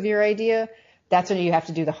else of your idea, that's when you have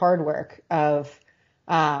to do the hard work of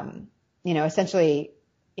essentially.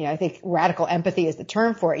 I think radical empathy is the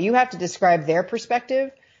term for it. You have to describe their perspective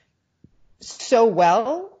so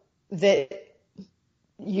well that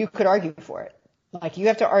you could argue for it. Like you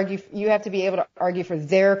have to be able to argue for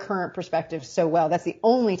their current perspective so well. That's the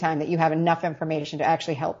only time that you have enough information to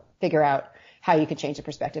actually help figure out how you can change the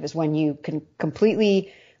perspective, is when you can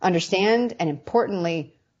completely understand and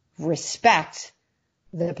importantly respect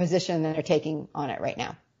the position that they're taking on it right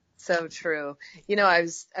now. So true. I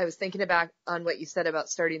was thinking about on what you said about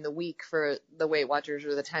starting the week for the Weight Watchers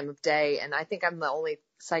or the time of day. And I think I'm the only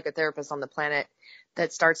psychotherapist on the planet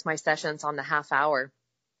that starts my sessions on the half hour.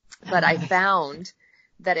 But I found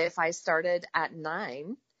that if I started at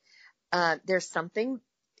 9, there's something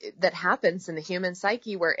that happens in the human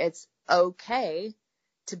psyche where it's okay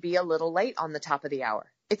to be a little late on the top of the hour.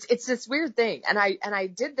 It's this weird thing. And I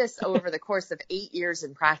did this over the course of 8 years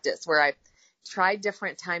in practice, where I tried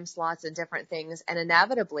different time slots and different things. And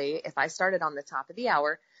inevitably, if I started on the top of the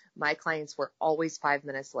hour, my clients were always 5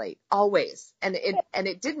 minutes late, always. And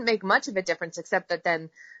it didn't make much of a difference, except that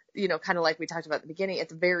then, kind of like we talked about at the beginning, at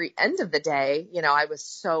the very end of the day, I was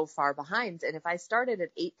so far behind. And if I started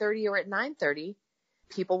at 8:30 or at 9:30,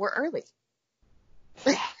 people were early.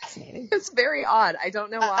 Fascinating. It's very odd. I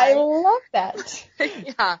don't know why. I love that.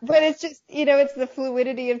 Yeah. But it's just, it's the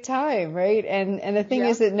fluidity of time, right? And the thing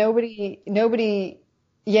is that nobody,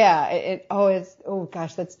 oh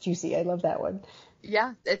gosh, that's juicy. I love that one.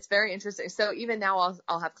 Yeah, it's very interesting. So even now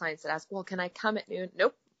I'll have clients that ask, well, can I come at noon?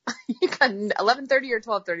 Nope. You got 11:30 or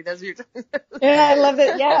 12:30. Those are your times. Yeah, I love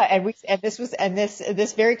that. Yeah.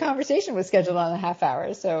 This very conversation was scheduled on a half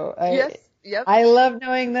hour. So yes. Yep. I love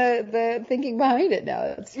knowing the thinking behind it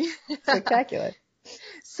now. It's spectacular.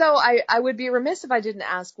 So I would be remiss if I didn't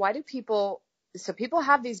ask, people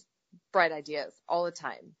have these bright ideas all the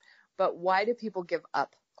time, but why do people give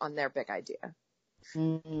up on their big idea?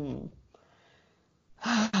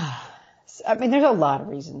 I mean, there's a lot of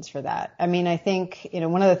reasons for that. I mean, I think,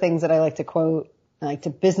 one of the things that I like to quote, like to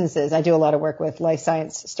businesses, I do a lot of work with life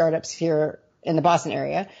science startups here in the Boston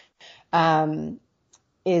area,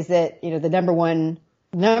 is that, the number one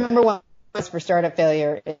number one for startup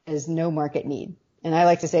failure is no market need. And I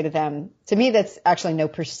like to say to them, to me, that's actually no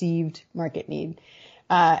perceived market need.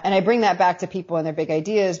 And I bring that back to people and their big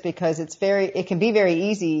ideas because it can be very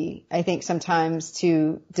easy, I think, sometimes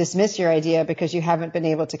to dismiss your idea because you haven't been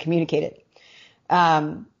able to communicate it.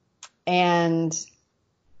 And,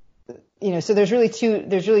 so there's really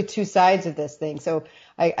two sides of this thing. So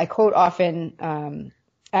I quote often,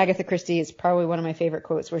 Agatha Christie is probably one of my favorite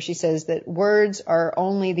quotes where she says that words are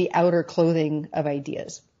only the outer clothing of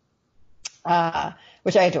ideas,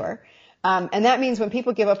 which I adore. And that means when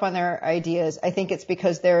people give up on their ideas, I think it's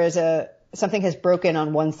because something has broken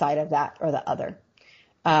on one side of that or the other.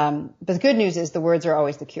 But the good news is the words are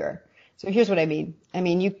always the cure. So here's what I mean.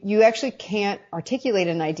 You actually can't articulate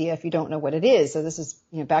an idea if you don't know what it is. So this is,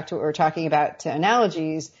 back to what we were talking about to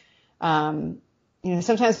analogies.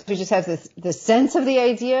 Sometimes we just have the sense of the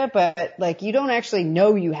idea, but like you don't actually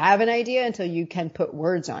know you have an idea until you can put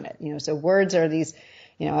words on it. So words are these,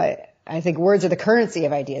 I think words are the currency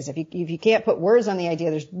of ideas. If you can't put words on the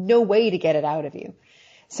idea, there's no way to get it out of you.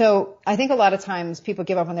 So I think a lot of times people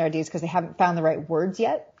give up on their ideas because they haven't found the right words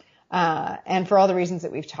yet. And for all the reasons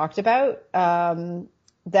that we've talked about,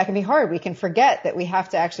 that can be hard. We can forget that we have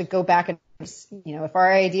to actually go back and, if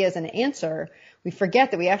our idea is an answer, we forget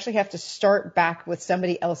that we actually have to start back with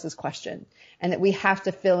somebody else's question and that we have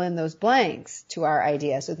to fill in those blanks to our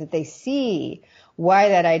idea so that they see why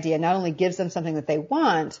that idea not only gives them something that they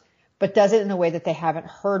want, but does it in a way that they haven't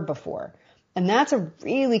heard before. And that's a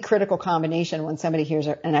really critical combination when somebody hears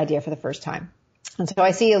an idea for the first time. And so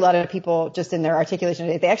I see a lot of people just in their articulation,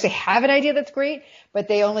 they actually have an idea that's great, but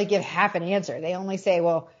they only give half an answer. They only say,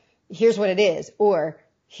 well, here's what it is, or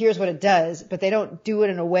here's what it does, but they don't do it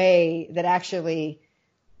in a way that actually,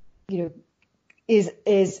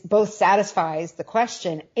 is both satisfies the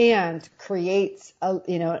question and creates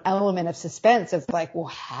an element of suspense of like, well,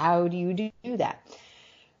 how do you do that?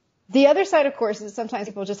 The other side, of course, is sometimes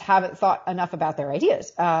people just haven't thought enough about their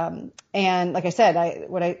ideas. And like I said,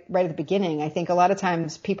 right at the beginning, I think a lot of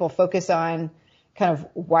times people focus on kind of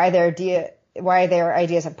why their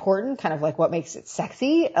idea is important, kind of like what makes it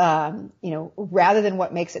sexy, rather than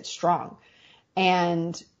what makes it strong.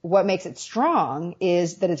 And what makes it strong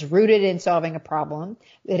is that it's rooted in solving a problem,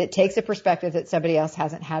 that it takes a perspective that somebody else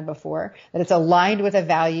hasn't had before, that it's aligned with a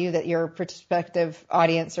value that your prospective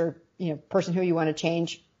audience or, person who you want to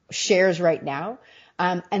change shares right now.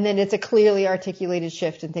 And then it's a clearly articulated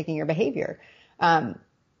shift in thinking or behavior.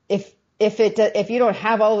 If you don't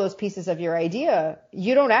have all those pieces of your idea,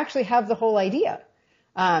 you don't actually have the whole idea.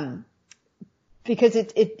 Because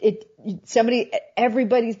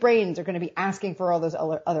everybody's brains are going to be asking for all those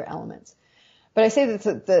other elements. But I say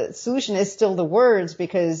that the solution is still the words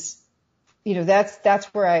because, that's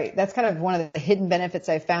kind of one of the hidden benefits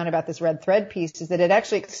I found about this red thread piece is that it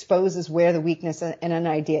actually exposes where the weakness in an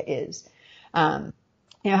idea is. I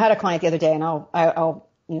had a client the other day and I'll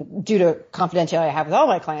due to confidentiality I have with all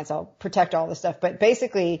my clients, I'll protect all this stuff. But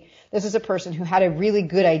basically, this is a person who had a really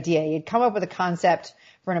good idea. He had come up with a concept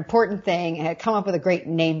for an important thing and had come up with a great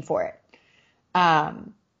name for it.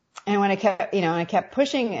 And when I kept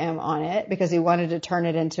pushing him on it because he wanted to turn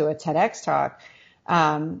it into a TEDx talk,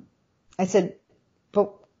 I said,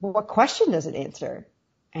 but what question does it answer?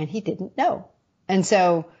 And he didn't know. And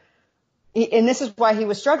so, and this is why he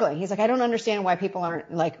was struggling. He's like, I don't understand why people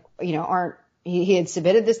he had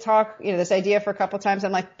submitted this talk, this idea for a couple of times.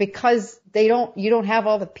 I'm like, because you don't have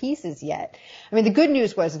all the pieces yet. I mean, the good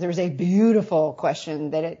news was that there was a beautiful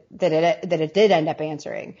question that it did end up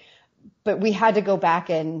answering, but we had to go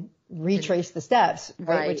back and retrace the steps,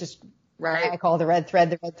 right? Which is why I call the red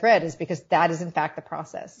thread is because that is in fact the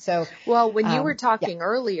process. So, well, when you were talking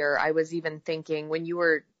earlier, I was even thinking when you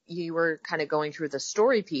were kind of going through the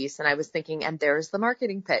story piece and I was thinking, and there's the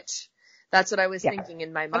marketing pitch. That's what I was thinking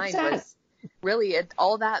in my mind was, really,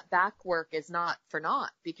 all that back work is not for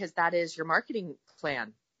naught because that is your marketing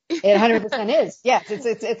plan. It 100% is. Yes.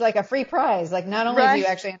 It's like a free prize. Like not only do you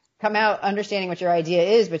actually come out understanding what your idea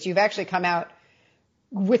is, but you've actually come out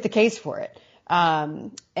with the case for it.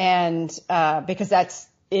 Because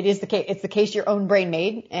it's the case your own brain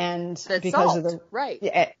made and that's because solved. of the,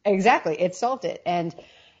 right. Exactly. It solved it. And,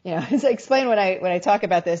 as I explain when I talk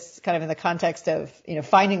about this kind of in the context of,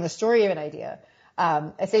 finding the story of an idea.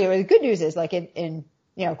 I say the good news is like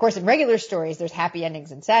of course in regular stories, there's happy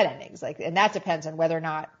endings and sad endings. And that depends on whether or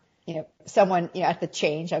not, someone, at the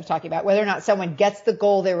change I was talking about, whether or not someone gets the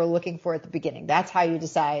goal they were looking for at the beginning. That's how you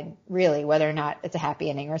decide really whether or not it's a happy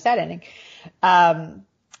ending or a sad ending.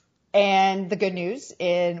 And the good news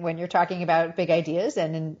in when you're talking about big ideas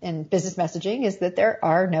and in business messaging is that there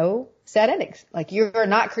are no sad endings. Like you're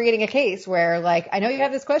not creating a case where like, I know you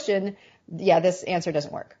have this question. Yeah, this answer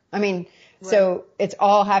doesn't work. I mean, right. So it's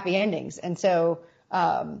all happy endings. And so,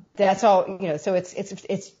 that's all, so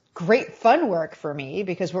it's great fun work for me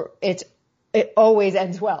because it always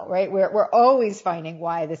ends well, right? We're always finding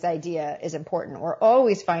why this idea is important. We're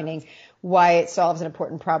always finding why it solves an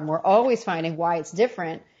important problem. We're always finding why it's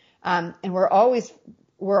different. And we're always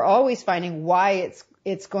finding why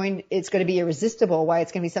it's going to be irresistible, why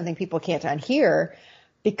it's going to be something people can't unhear,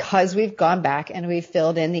 because we've gone back and we've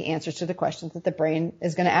filled in the answers to the questions that the brain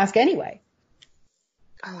is going to ask anyway.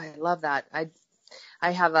 Oh, I love that.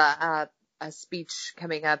 I have a speech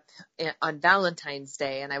coming up on Valentine's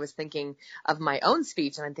Day, and I was thinking of my own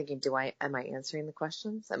speech, and I'm thinking, am I answering the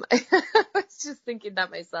questions? I was just thinking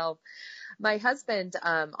that myself. My husband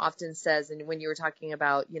often says, and when you were talking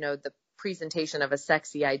about, the presentation of a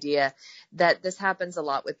sexy idea, that this happens a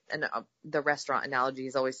lot with, and the restaurant analogy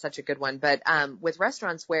is always such a good one, but with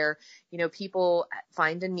restaurants where, people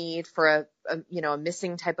find a need for a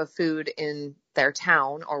missing type of food in their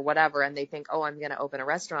town or whatever, and they think, oh, I'm going to open a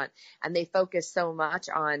restaurant, and they focus so much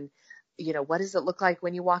on, what does it look like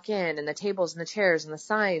when you walk in, and the tables and the chairs and the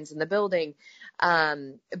signs and the building,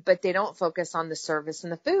 but they don't focus on the service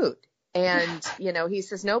and the food. And, he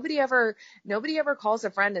says, nobody ever calls a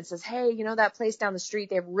friend and says, hey, that place down the street,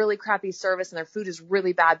 they have really crappy service and their food is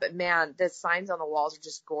really bad, but man, the signs on the walls are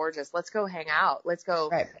just gorgeous. Let's go hang out. Let's go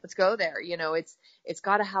there. It's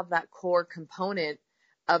got to have that core component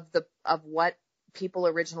of what people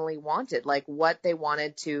originally wanted, like what they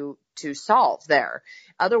wanted to solve there.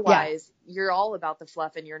 Otherwise, You're all about the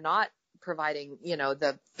fluff and you're not providing,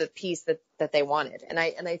 the piece that they wanted. And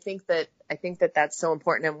I think that that's so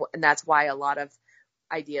important. And that's why a lot of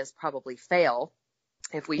ideas probably fail,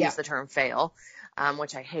 if we use the term fail,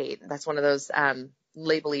 which I hate. That's one of those,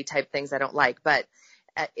 label-y type things I don't like, but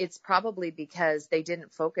it's probably because they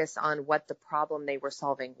didn't focus on what the problem they were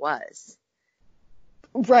solving was.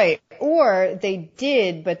 Right. Or they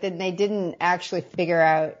did, but then they didn't actually figure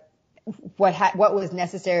out what was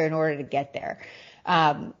necessary in order to get there.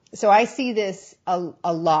 So I see this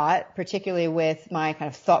a lot, particularly with my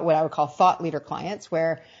kind of what I would call thought leader clients,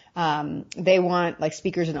 where they want, like,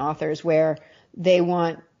 speakers and authors, where they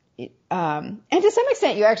want, and to some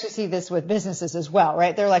extent you actually see this with businesses as well,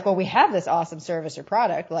 right? They're like, well, we have this awesome service or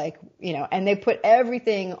product, like, and they put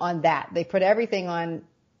everything on that. They put everything on,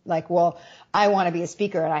 like, well, I want to be a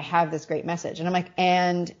speaker and I have this great message. And I'm like,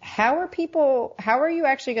 and how are you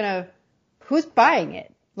actually who's buying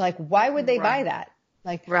it? Like, why would they buy that?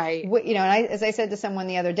 Like, right. And as I said to someone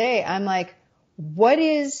the other day, I'm like, what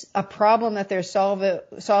is a problem that they're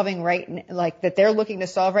solving like that they're looking to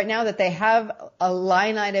solve right now that they have a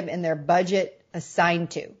line item in their budget assigned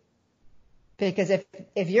to? Because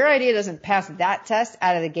if your idea doesn't pass that test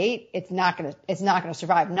out of the gate, it's not going to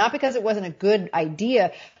survive. Not because it wasn't a good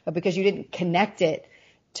idea, but because you didn't connect it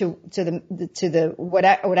to what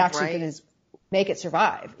actually can make it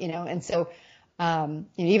survive, And so,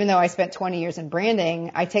 even though I spent 20 years in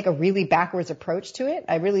branding, I take a really backwards approach to it.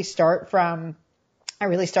 I really start from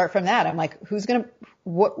that. I'm like,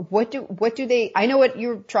 what do they, I know what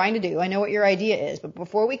you're trying to do. I know what your idea is, but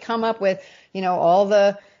before we come up with, all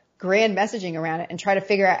the grand messaging around it and try to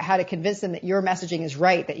figure out how to convince them that your messaging is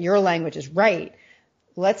right, that your language is right,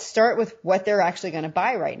 let's start with what they're actually going to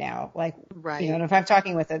buy right now. Like, and if I'm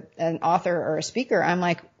talking with an author or a speaker, I'm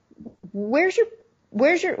like, what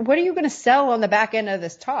are you going to sell on the back end of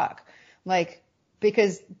this talk? Like,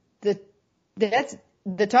 because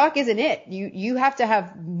the talk isn't it. You have to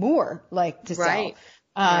have more, like, to sell.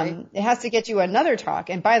 It has to get you another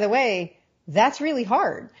talk. And by the way, that's really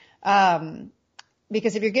hard.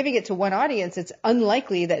 Because if you're giving it to one audience, it's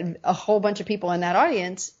unlikely that a whole bunch of people in that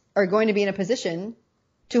audience are going to be in a position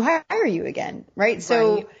to hire you again. Right.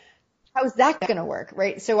 So how's that going to work?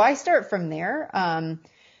 Right. So I start from there.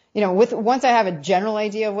 Once I have a general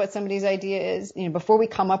idea of what somebody's idea is, before we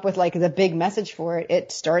come up with, like, the big message for it,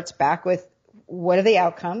 it starts back with what are the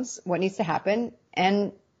outcomes, what needs to happen,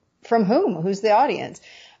 and from whom, who's the audience.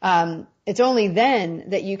 It's only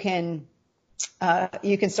then that you can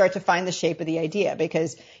start to find the shape of the idea,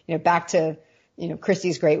 because, back to,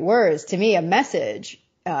 Christy's great words, to me, a message,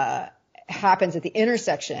 happens at the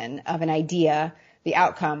intersection of an idea, the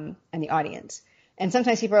outcome, and the audience. And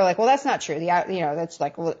sometimes people are like, well, that's not true. That's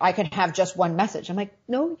like, well, I can have just one message. I'm like,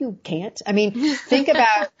 no, you can't. I mean, think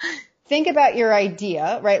about your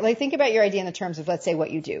idea, right? Like, think about your idea in the terms of, let's say,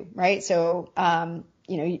 what you do, right? So,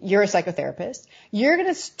 you're a psychotherapist. You're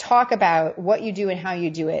going to talk about what you do and how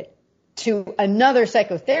you do it to another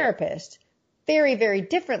psychotherapist very, very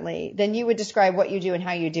differently than you would describe what you do and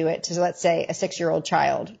how you do it to, let's say, a 6-year-old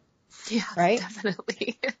child. Yeah, right?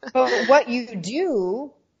 Definitely. But what you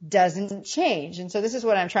do doesn't change. And so this is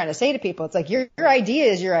what I'm trying to say to people. It's like your idea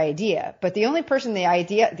is your idea, but the only person the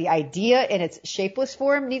idea in its shapeless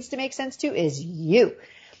form needs to make sense to is you.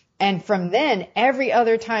 And from then, every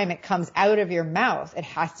other time it comes out of your mouth, it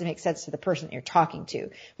has to make sense to the person that you're talking to,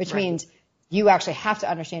 which means you actually have to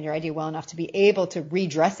understand your idea well enough to be able to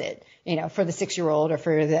redress it, for the 6-year-old or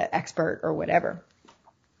for the expert or whatever.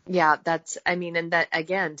 Yeah, and that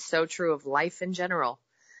again, so true of life in general.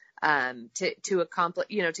 To accomplish,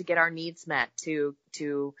 to get our needs met, to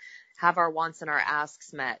have our wants and our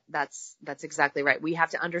asks met. That's exactly right. We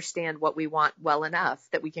have to understand what we want well enough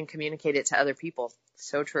that we can communicate it to other people.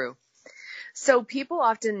 So true. So people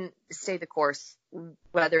often stay the course,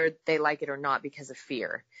 whether they like it or not, because of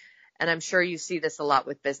fear. And I'm sure you see this a lot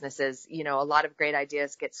with businesses. A lot of great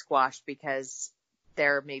ideas get squashed because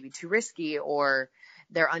they're maybe too risky or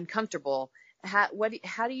they're uncomfortable. How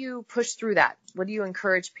do you push through that? What do you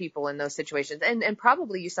encourage people in those situations? And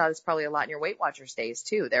probably you saw this probably a lot in your Weight Watchers days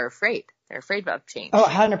too. They're afraid of change. Oh,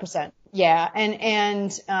 100%. Yeah.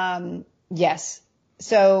 And yes.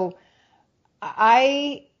 So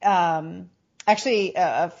I, actually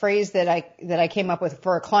a phrase that I came up with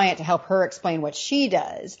for a client to help her explain what she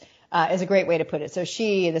does, is a great way to put it. So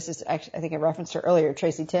this is actually, I think I referenced her earlier,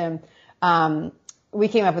 Tracy Tim. We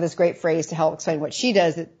came up with this great phrase to help explain what she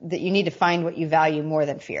does, that you need to find what you value more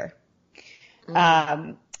than fear.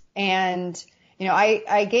 Mm-hmm.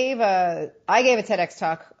 I gave a TEDx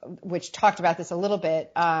talk, which talked about this a little bit,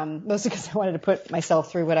 mostly because I wanted to put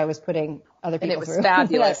myself through what I was putting other people through. And it was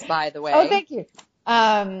fabulous, by the way. Oh, thank you.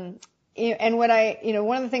 And one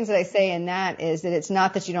of the things that I say in that is that it's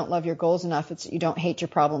not that you don't love your goals enough, it's that you don't hate your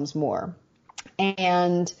problems more.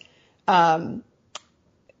 And,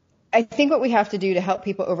 I think what we have to do to help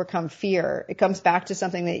people overcome fear, it comes back to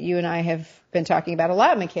something that you and I have been talking about a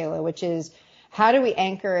lot, Michaela, which is how do we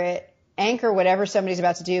anchor whatever somebody's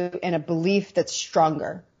about to do in a belief that's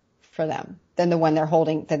stronger for them than the one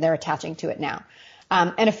they're attaching to it now.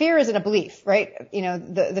 And a fear isn't a belief, right?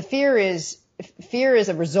 The fear is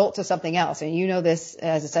a result of something else. And you know this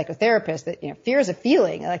as a psychotherapist that, fear is a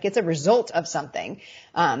feeling, like it's a result of something.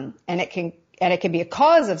 And it can be a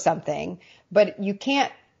cause of something, but you can't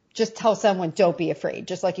just tell someone don't be afraid,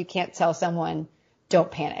 just like you can't tell someone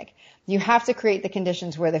don't panic. You have to create the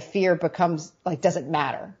conditions where the fear becomes doesn't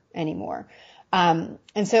matter anymore. And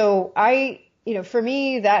so for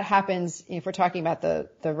me, that happens, if we're talking about the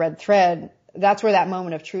red thread, that's where that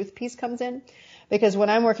moment of truth piece comes in. Because when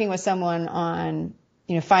I'm working with someone on,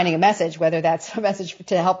 finding a message, whether that's a message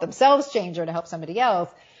to help themselves change or to help somebody else,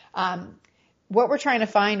 what we're trying to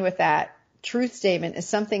find with that truth statement is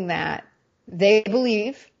something that they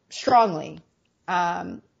believe strongly,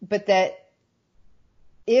 but that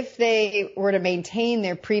if they were to maintain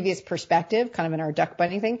their previous perspective, kind of in our duck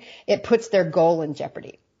bunny thing, it puts their goal in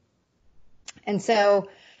jeopardy. And so,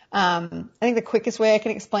 I think the quickest way I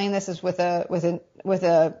can explain this is with an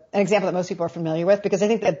example that most people are familiar with, because I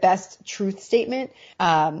think the best truth statement,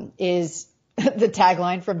 is the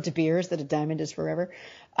tagline from De Beers that a diamond is forever.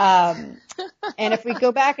 And if we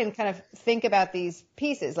go back and kind of think about these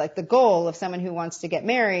pieces, like the goal of someone who wants to get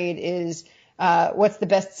married is, what's the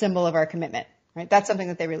best symbol of our commitment, right? That's something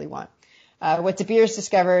that they really want. What De Beers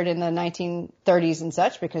discovered in the 1930s and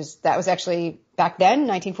such, because that was actually back then,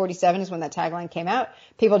 1947 is when that tagline came out.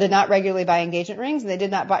 People did not regularly buy engagement rings, and they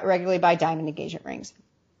did not regularly buy diamond engagement rings.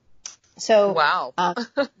 So, wow.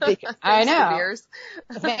 I know. De Beers.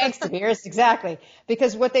 Thanks, De Beers, exactly.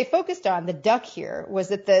 Because what they focused on, the duck here, was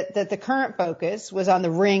that the current focus was on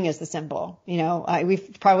the ring as the symbol.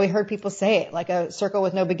 We've probably heard people say it, like a circle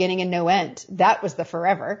with no beginning and no end. That was the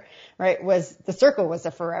forever, right? The circle was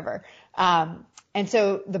the forever. And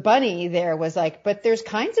so the bunny there was like, but there's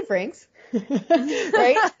kinds of rings,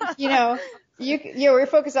 right? We're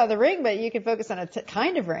focused on the ring, but you can focus on a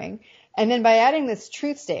kind of ring. And then by adding this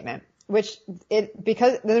truth statement,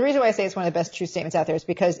 because the reason why I say it's one of the best truth statements out there is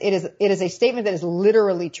because it is a statement that is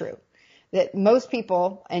literally true, that most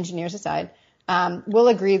people, engineers aside, will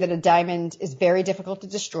agree that a diamond is very difficult to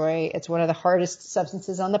destroy. It's one of the hardest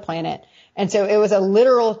substances on the planet. And so it was a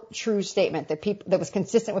literal true statement that was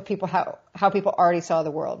consistent with people, how people already saw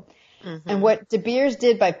the world. Mm-hmm. And what De Beers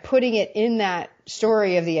did by putting it in that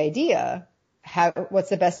story of the idea, what's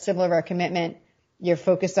the best symbol of our commitment? You're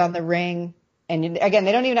focused on the ring. And again,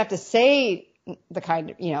 they don't even have to say the kind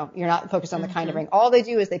of, you're not focused on the kind of ring. All they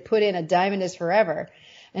do is they put in a diamond is forever.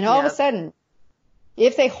 And all of a sudden,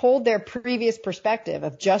 if they hold their previous perspective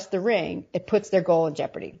of just the ring, it puts their goal in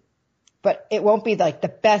jeopardy. but it won't be like the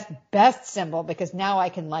best symbol because now I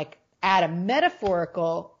can like add a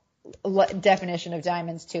metaphorical definition of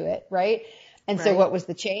diamonds to it, right? And so what was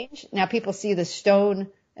the change? Now people see the stone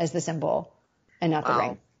as the symbol and not the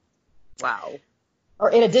ring. Wow.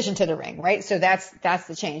 Or in addition to the ring, right? So that's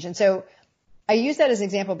the change. And so I use that as an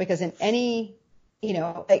example because in any,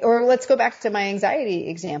 or let's go back to my anxiety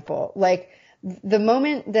example. Like the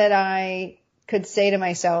moment that I could say to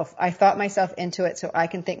myself, I thought myself into it so I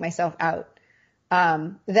can think myself out.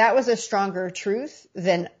 That was a stronger truth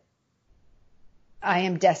than I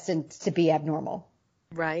am destined to be abnormal.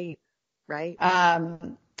 Right.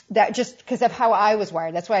 That just because of how I was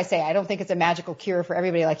wired. That's why I say I don't think it's a magical cure for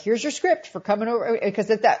everybody. Like, here's your script for coming over, because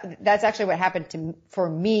that's actually what happened for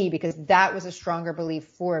me, because that was a stronger belief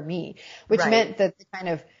for me, which meant that the kind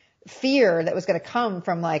of fear that was going to come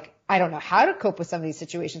from like, I don't know how to cope with some of these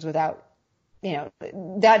situations without,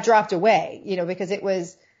 that dropped away, because it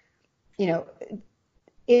was,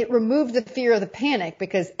 it removed the fear of the panic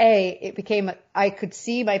because I could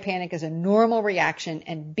see my panic as a normal reaction,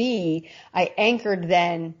 and B, I anchored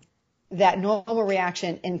then that normal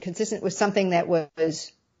reaction and consistent with something that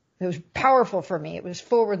was powerful for me. It was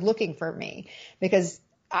forward looking for me because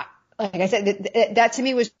like I said, that to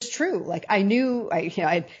me was true. Like I knew,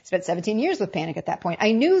 I'd spent 17 years with panic at that point.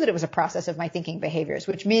 I knew that it was a process of my thinking behaviors,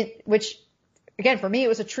 which again, for me, it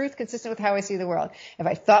was a truth consistent with how I see the world. If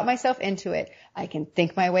I thought myself into it, I can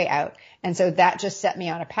think my way out. And so that just set me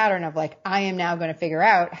on a pattern of like, I am now going to figure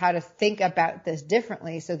out how to think about this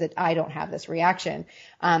differently so that I don't have this reaction.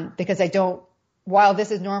 Because while this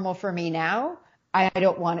is normal for me now, I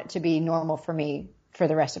don't want it to be normal for me for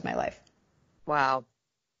the rest of my life. Wow.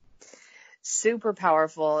 Super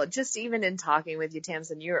powerful. Just even in talking with you,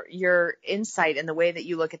 Tamsen, your insight and the way that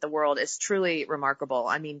you look at the world is truly remarkable.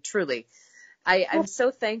 I mean, truly. I'm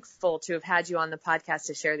so thankful to have had you on the podcast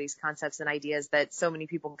to share these concepts and ideas that so many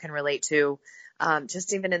people can relate to,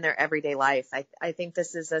 just even in their everyday life. I think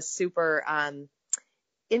this is a super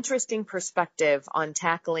interesting perspective on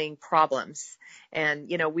tackling problems.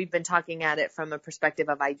 And, we've been talking at it from a perspective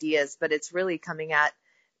of ideas, but it's really coming at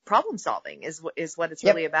problem solving is what it's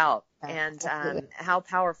really about. And how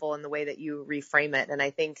powerful in the way that you reframe it. And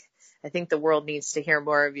I think the world needs to hear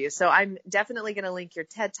more of you. So I'm definitely going to link your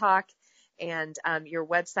TED Talk and your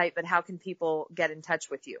website, but how can people get in touch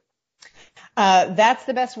with you? That's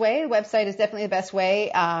the best way. The website is definitely the best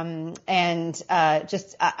way. I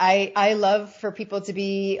love for people to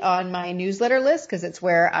be on my newsletter list because it's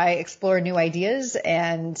where I explore new ideas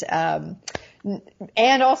and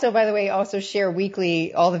also, by the way, also share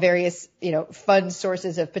weekly all the various, fun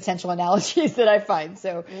sources of potential analogies that I find.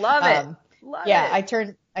 So love it. I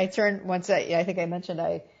turned once I think I mentioned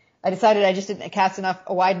I decided I just didn't cast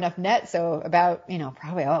a wide enough net. So about,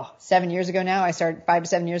 probably 7 years ago now, 5 to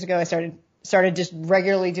 7 years ago, I started just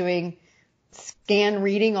regularly doing scan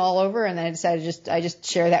reading all over. And then I decided I just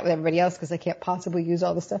share that with everybody else because I can't possibly use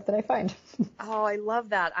all the stuff that I find. Oh, I love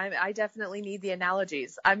that. I definitely need the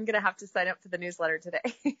analogies. I'm going to have to sign up for the newsletter today.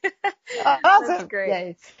 Awesome. That's great.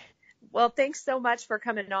 Yay. Well, thanks so much for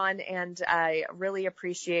coming on. And I really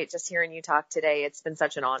appreciate just hearing you talk today. It's been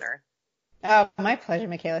such an honor. Oh, my pleasure,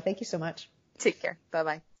 Michaela. Thank you so much. Take care.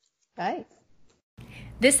 Bye-bye. Bye.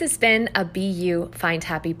 This has been a Be You, Find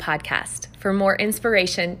Happy podcast. For more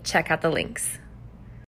inspiration, check out the links.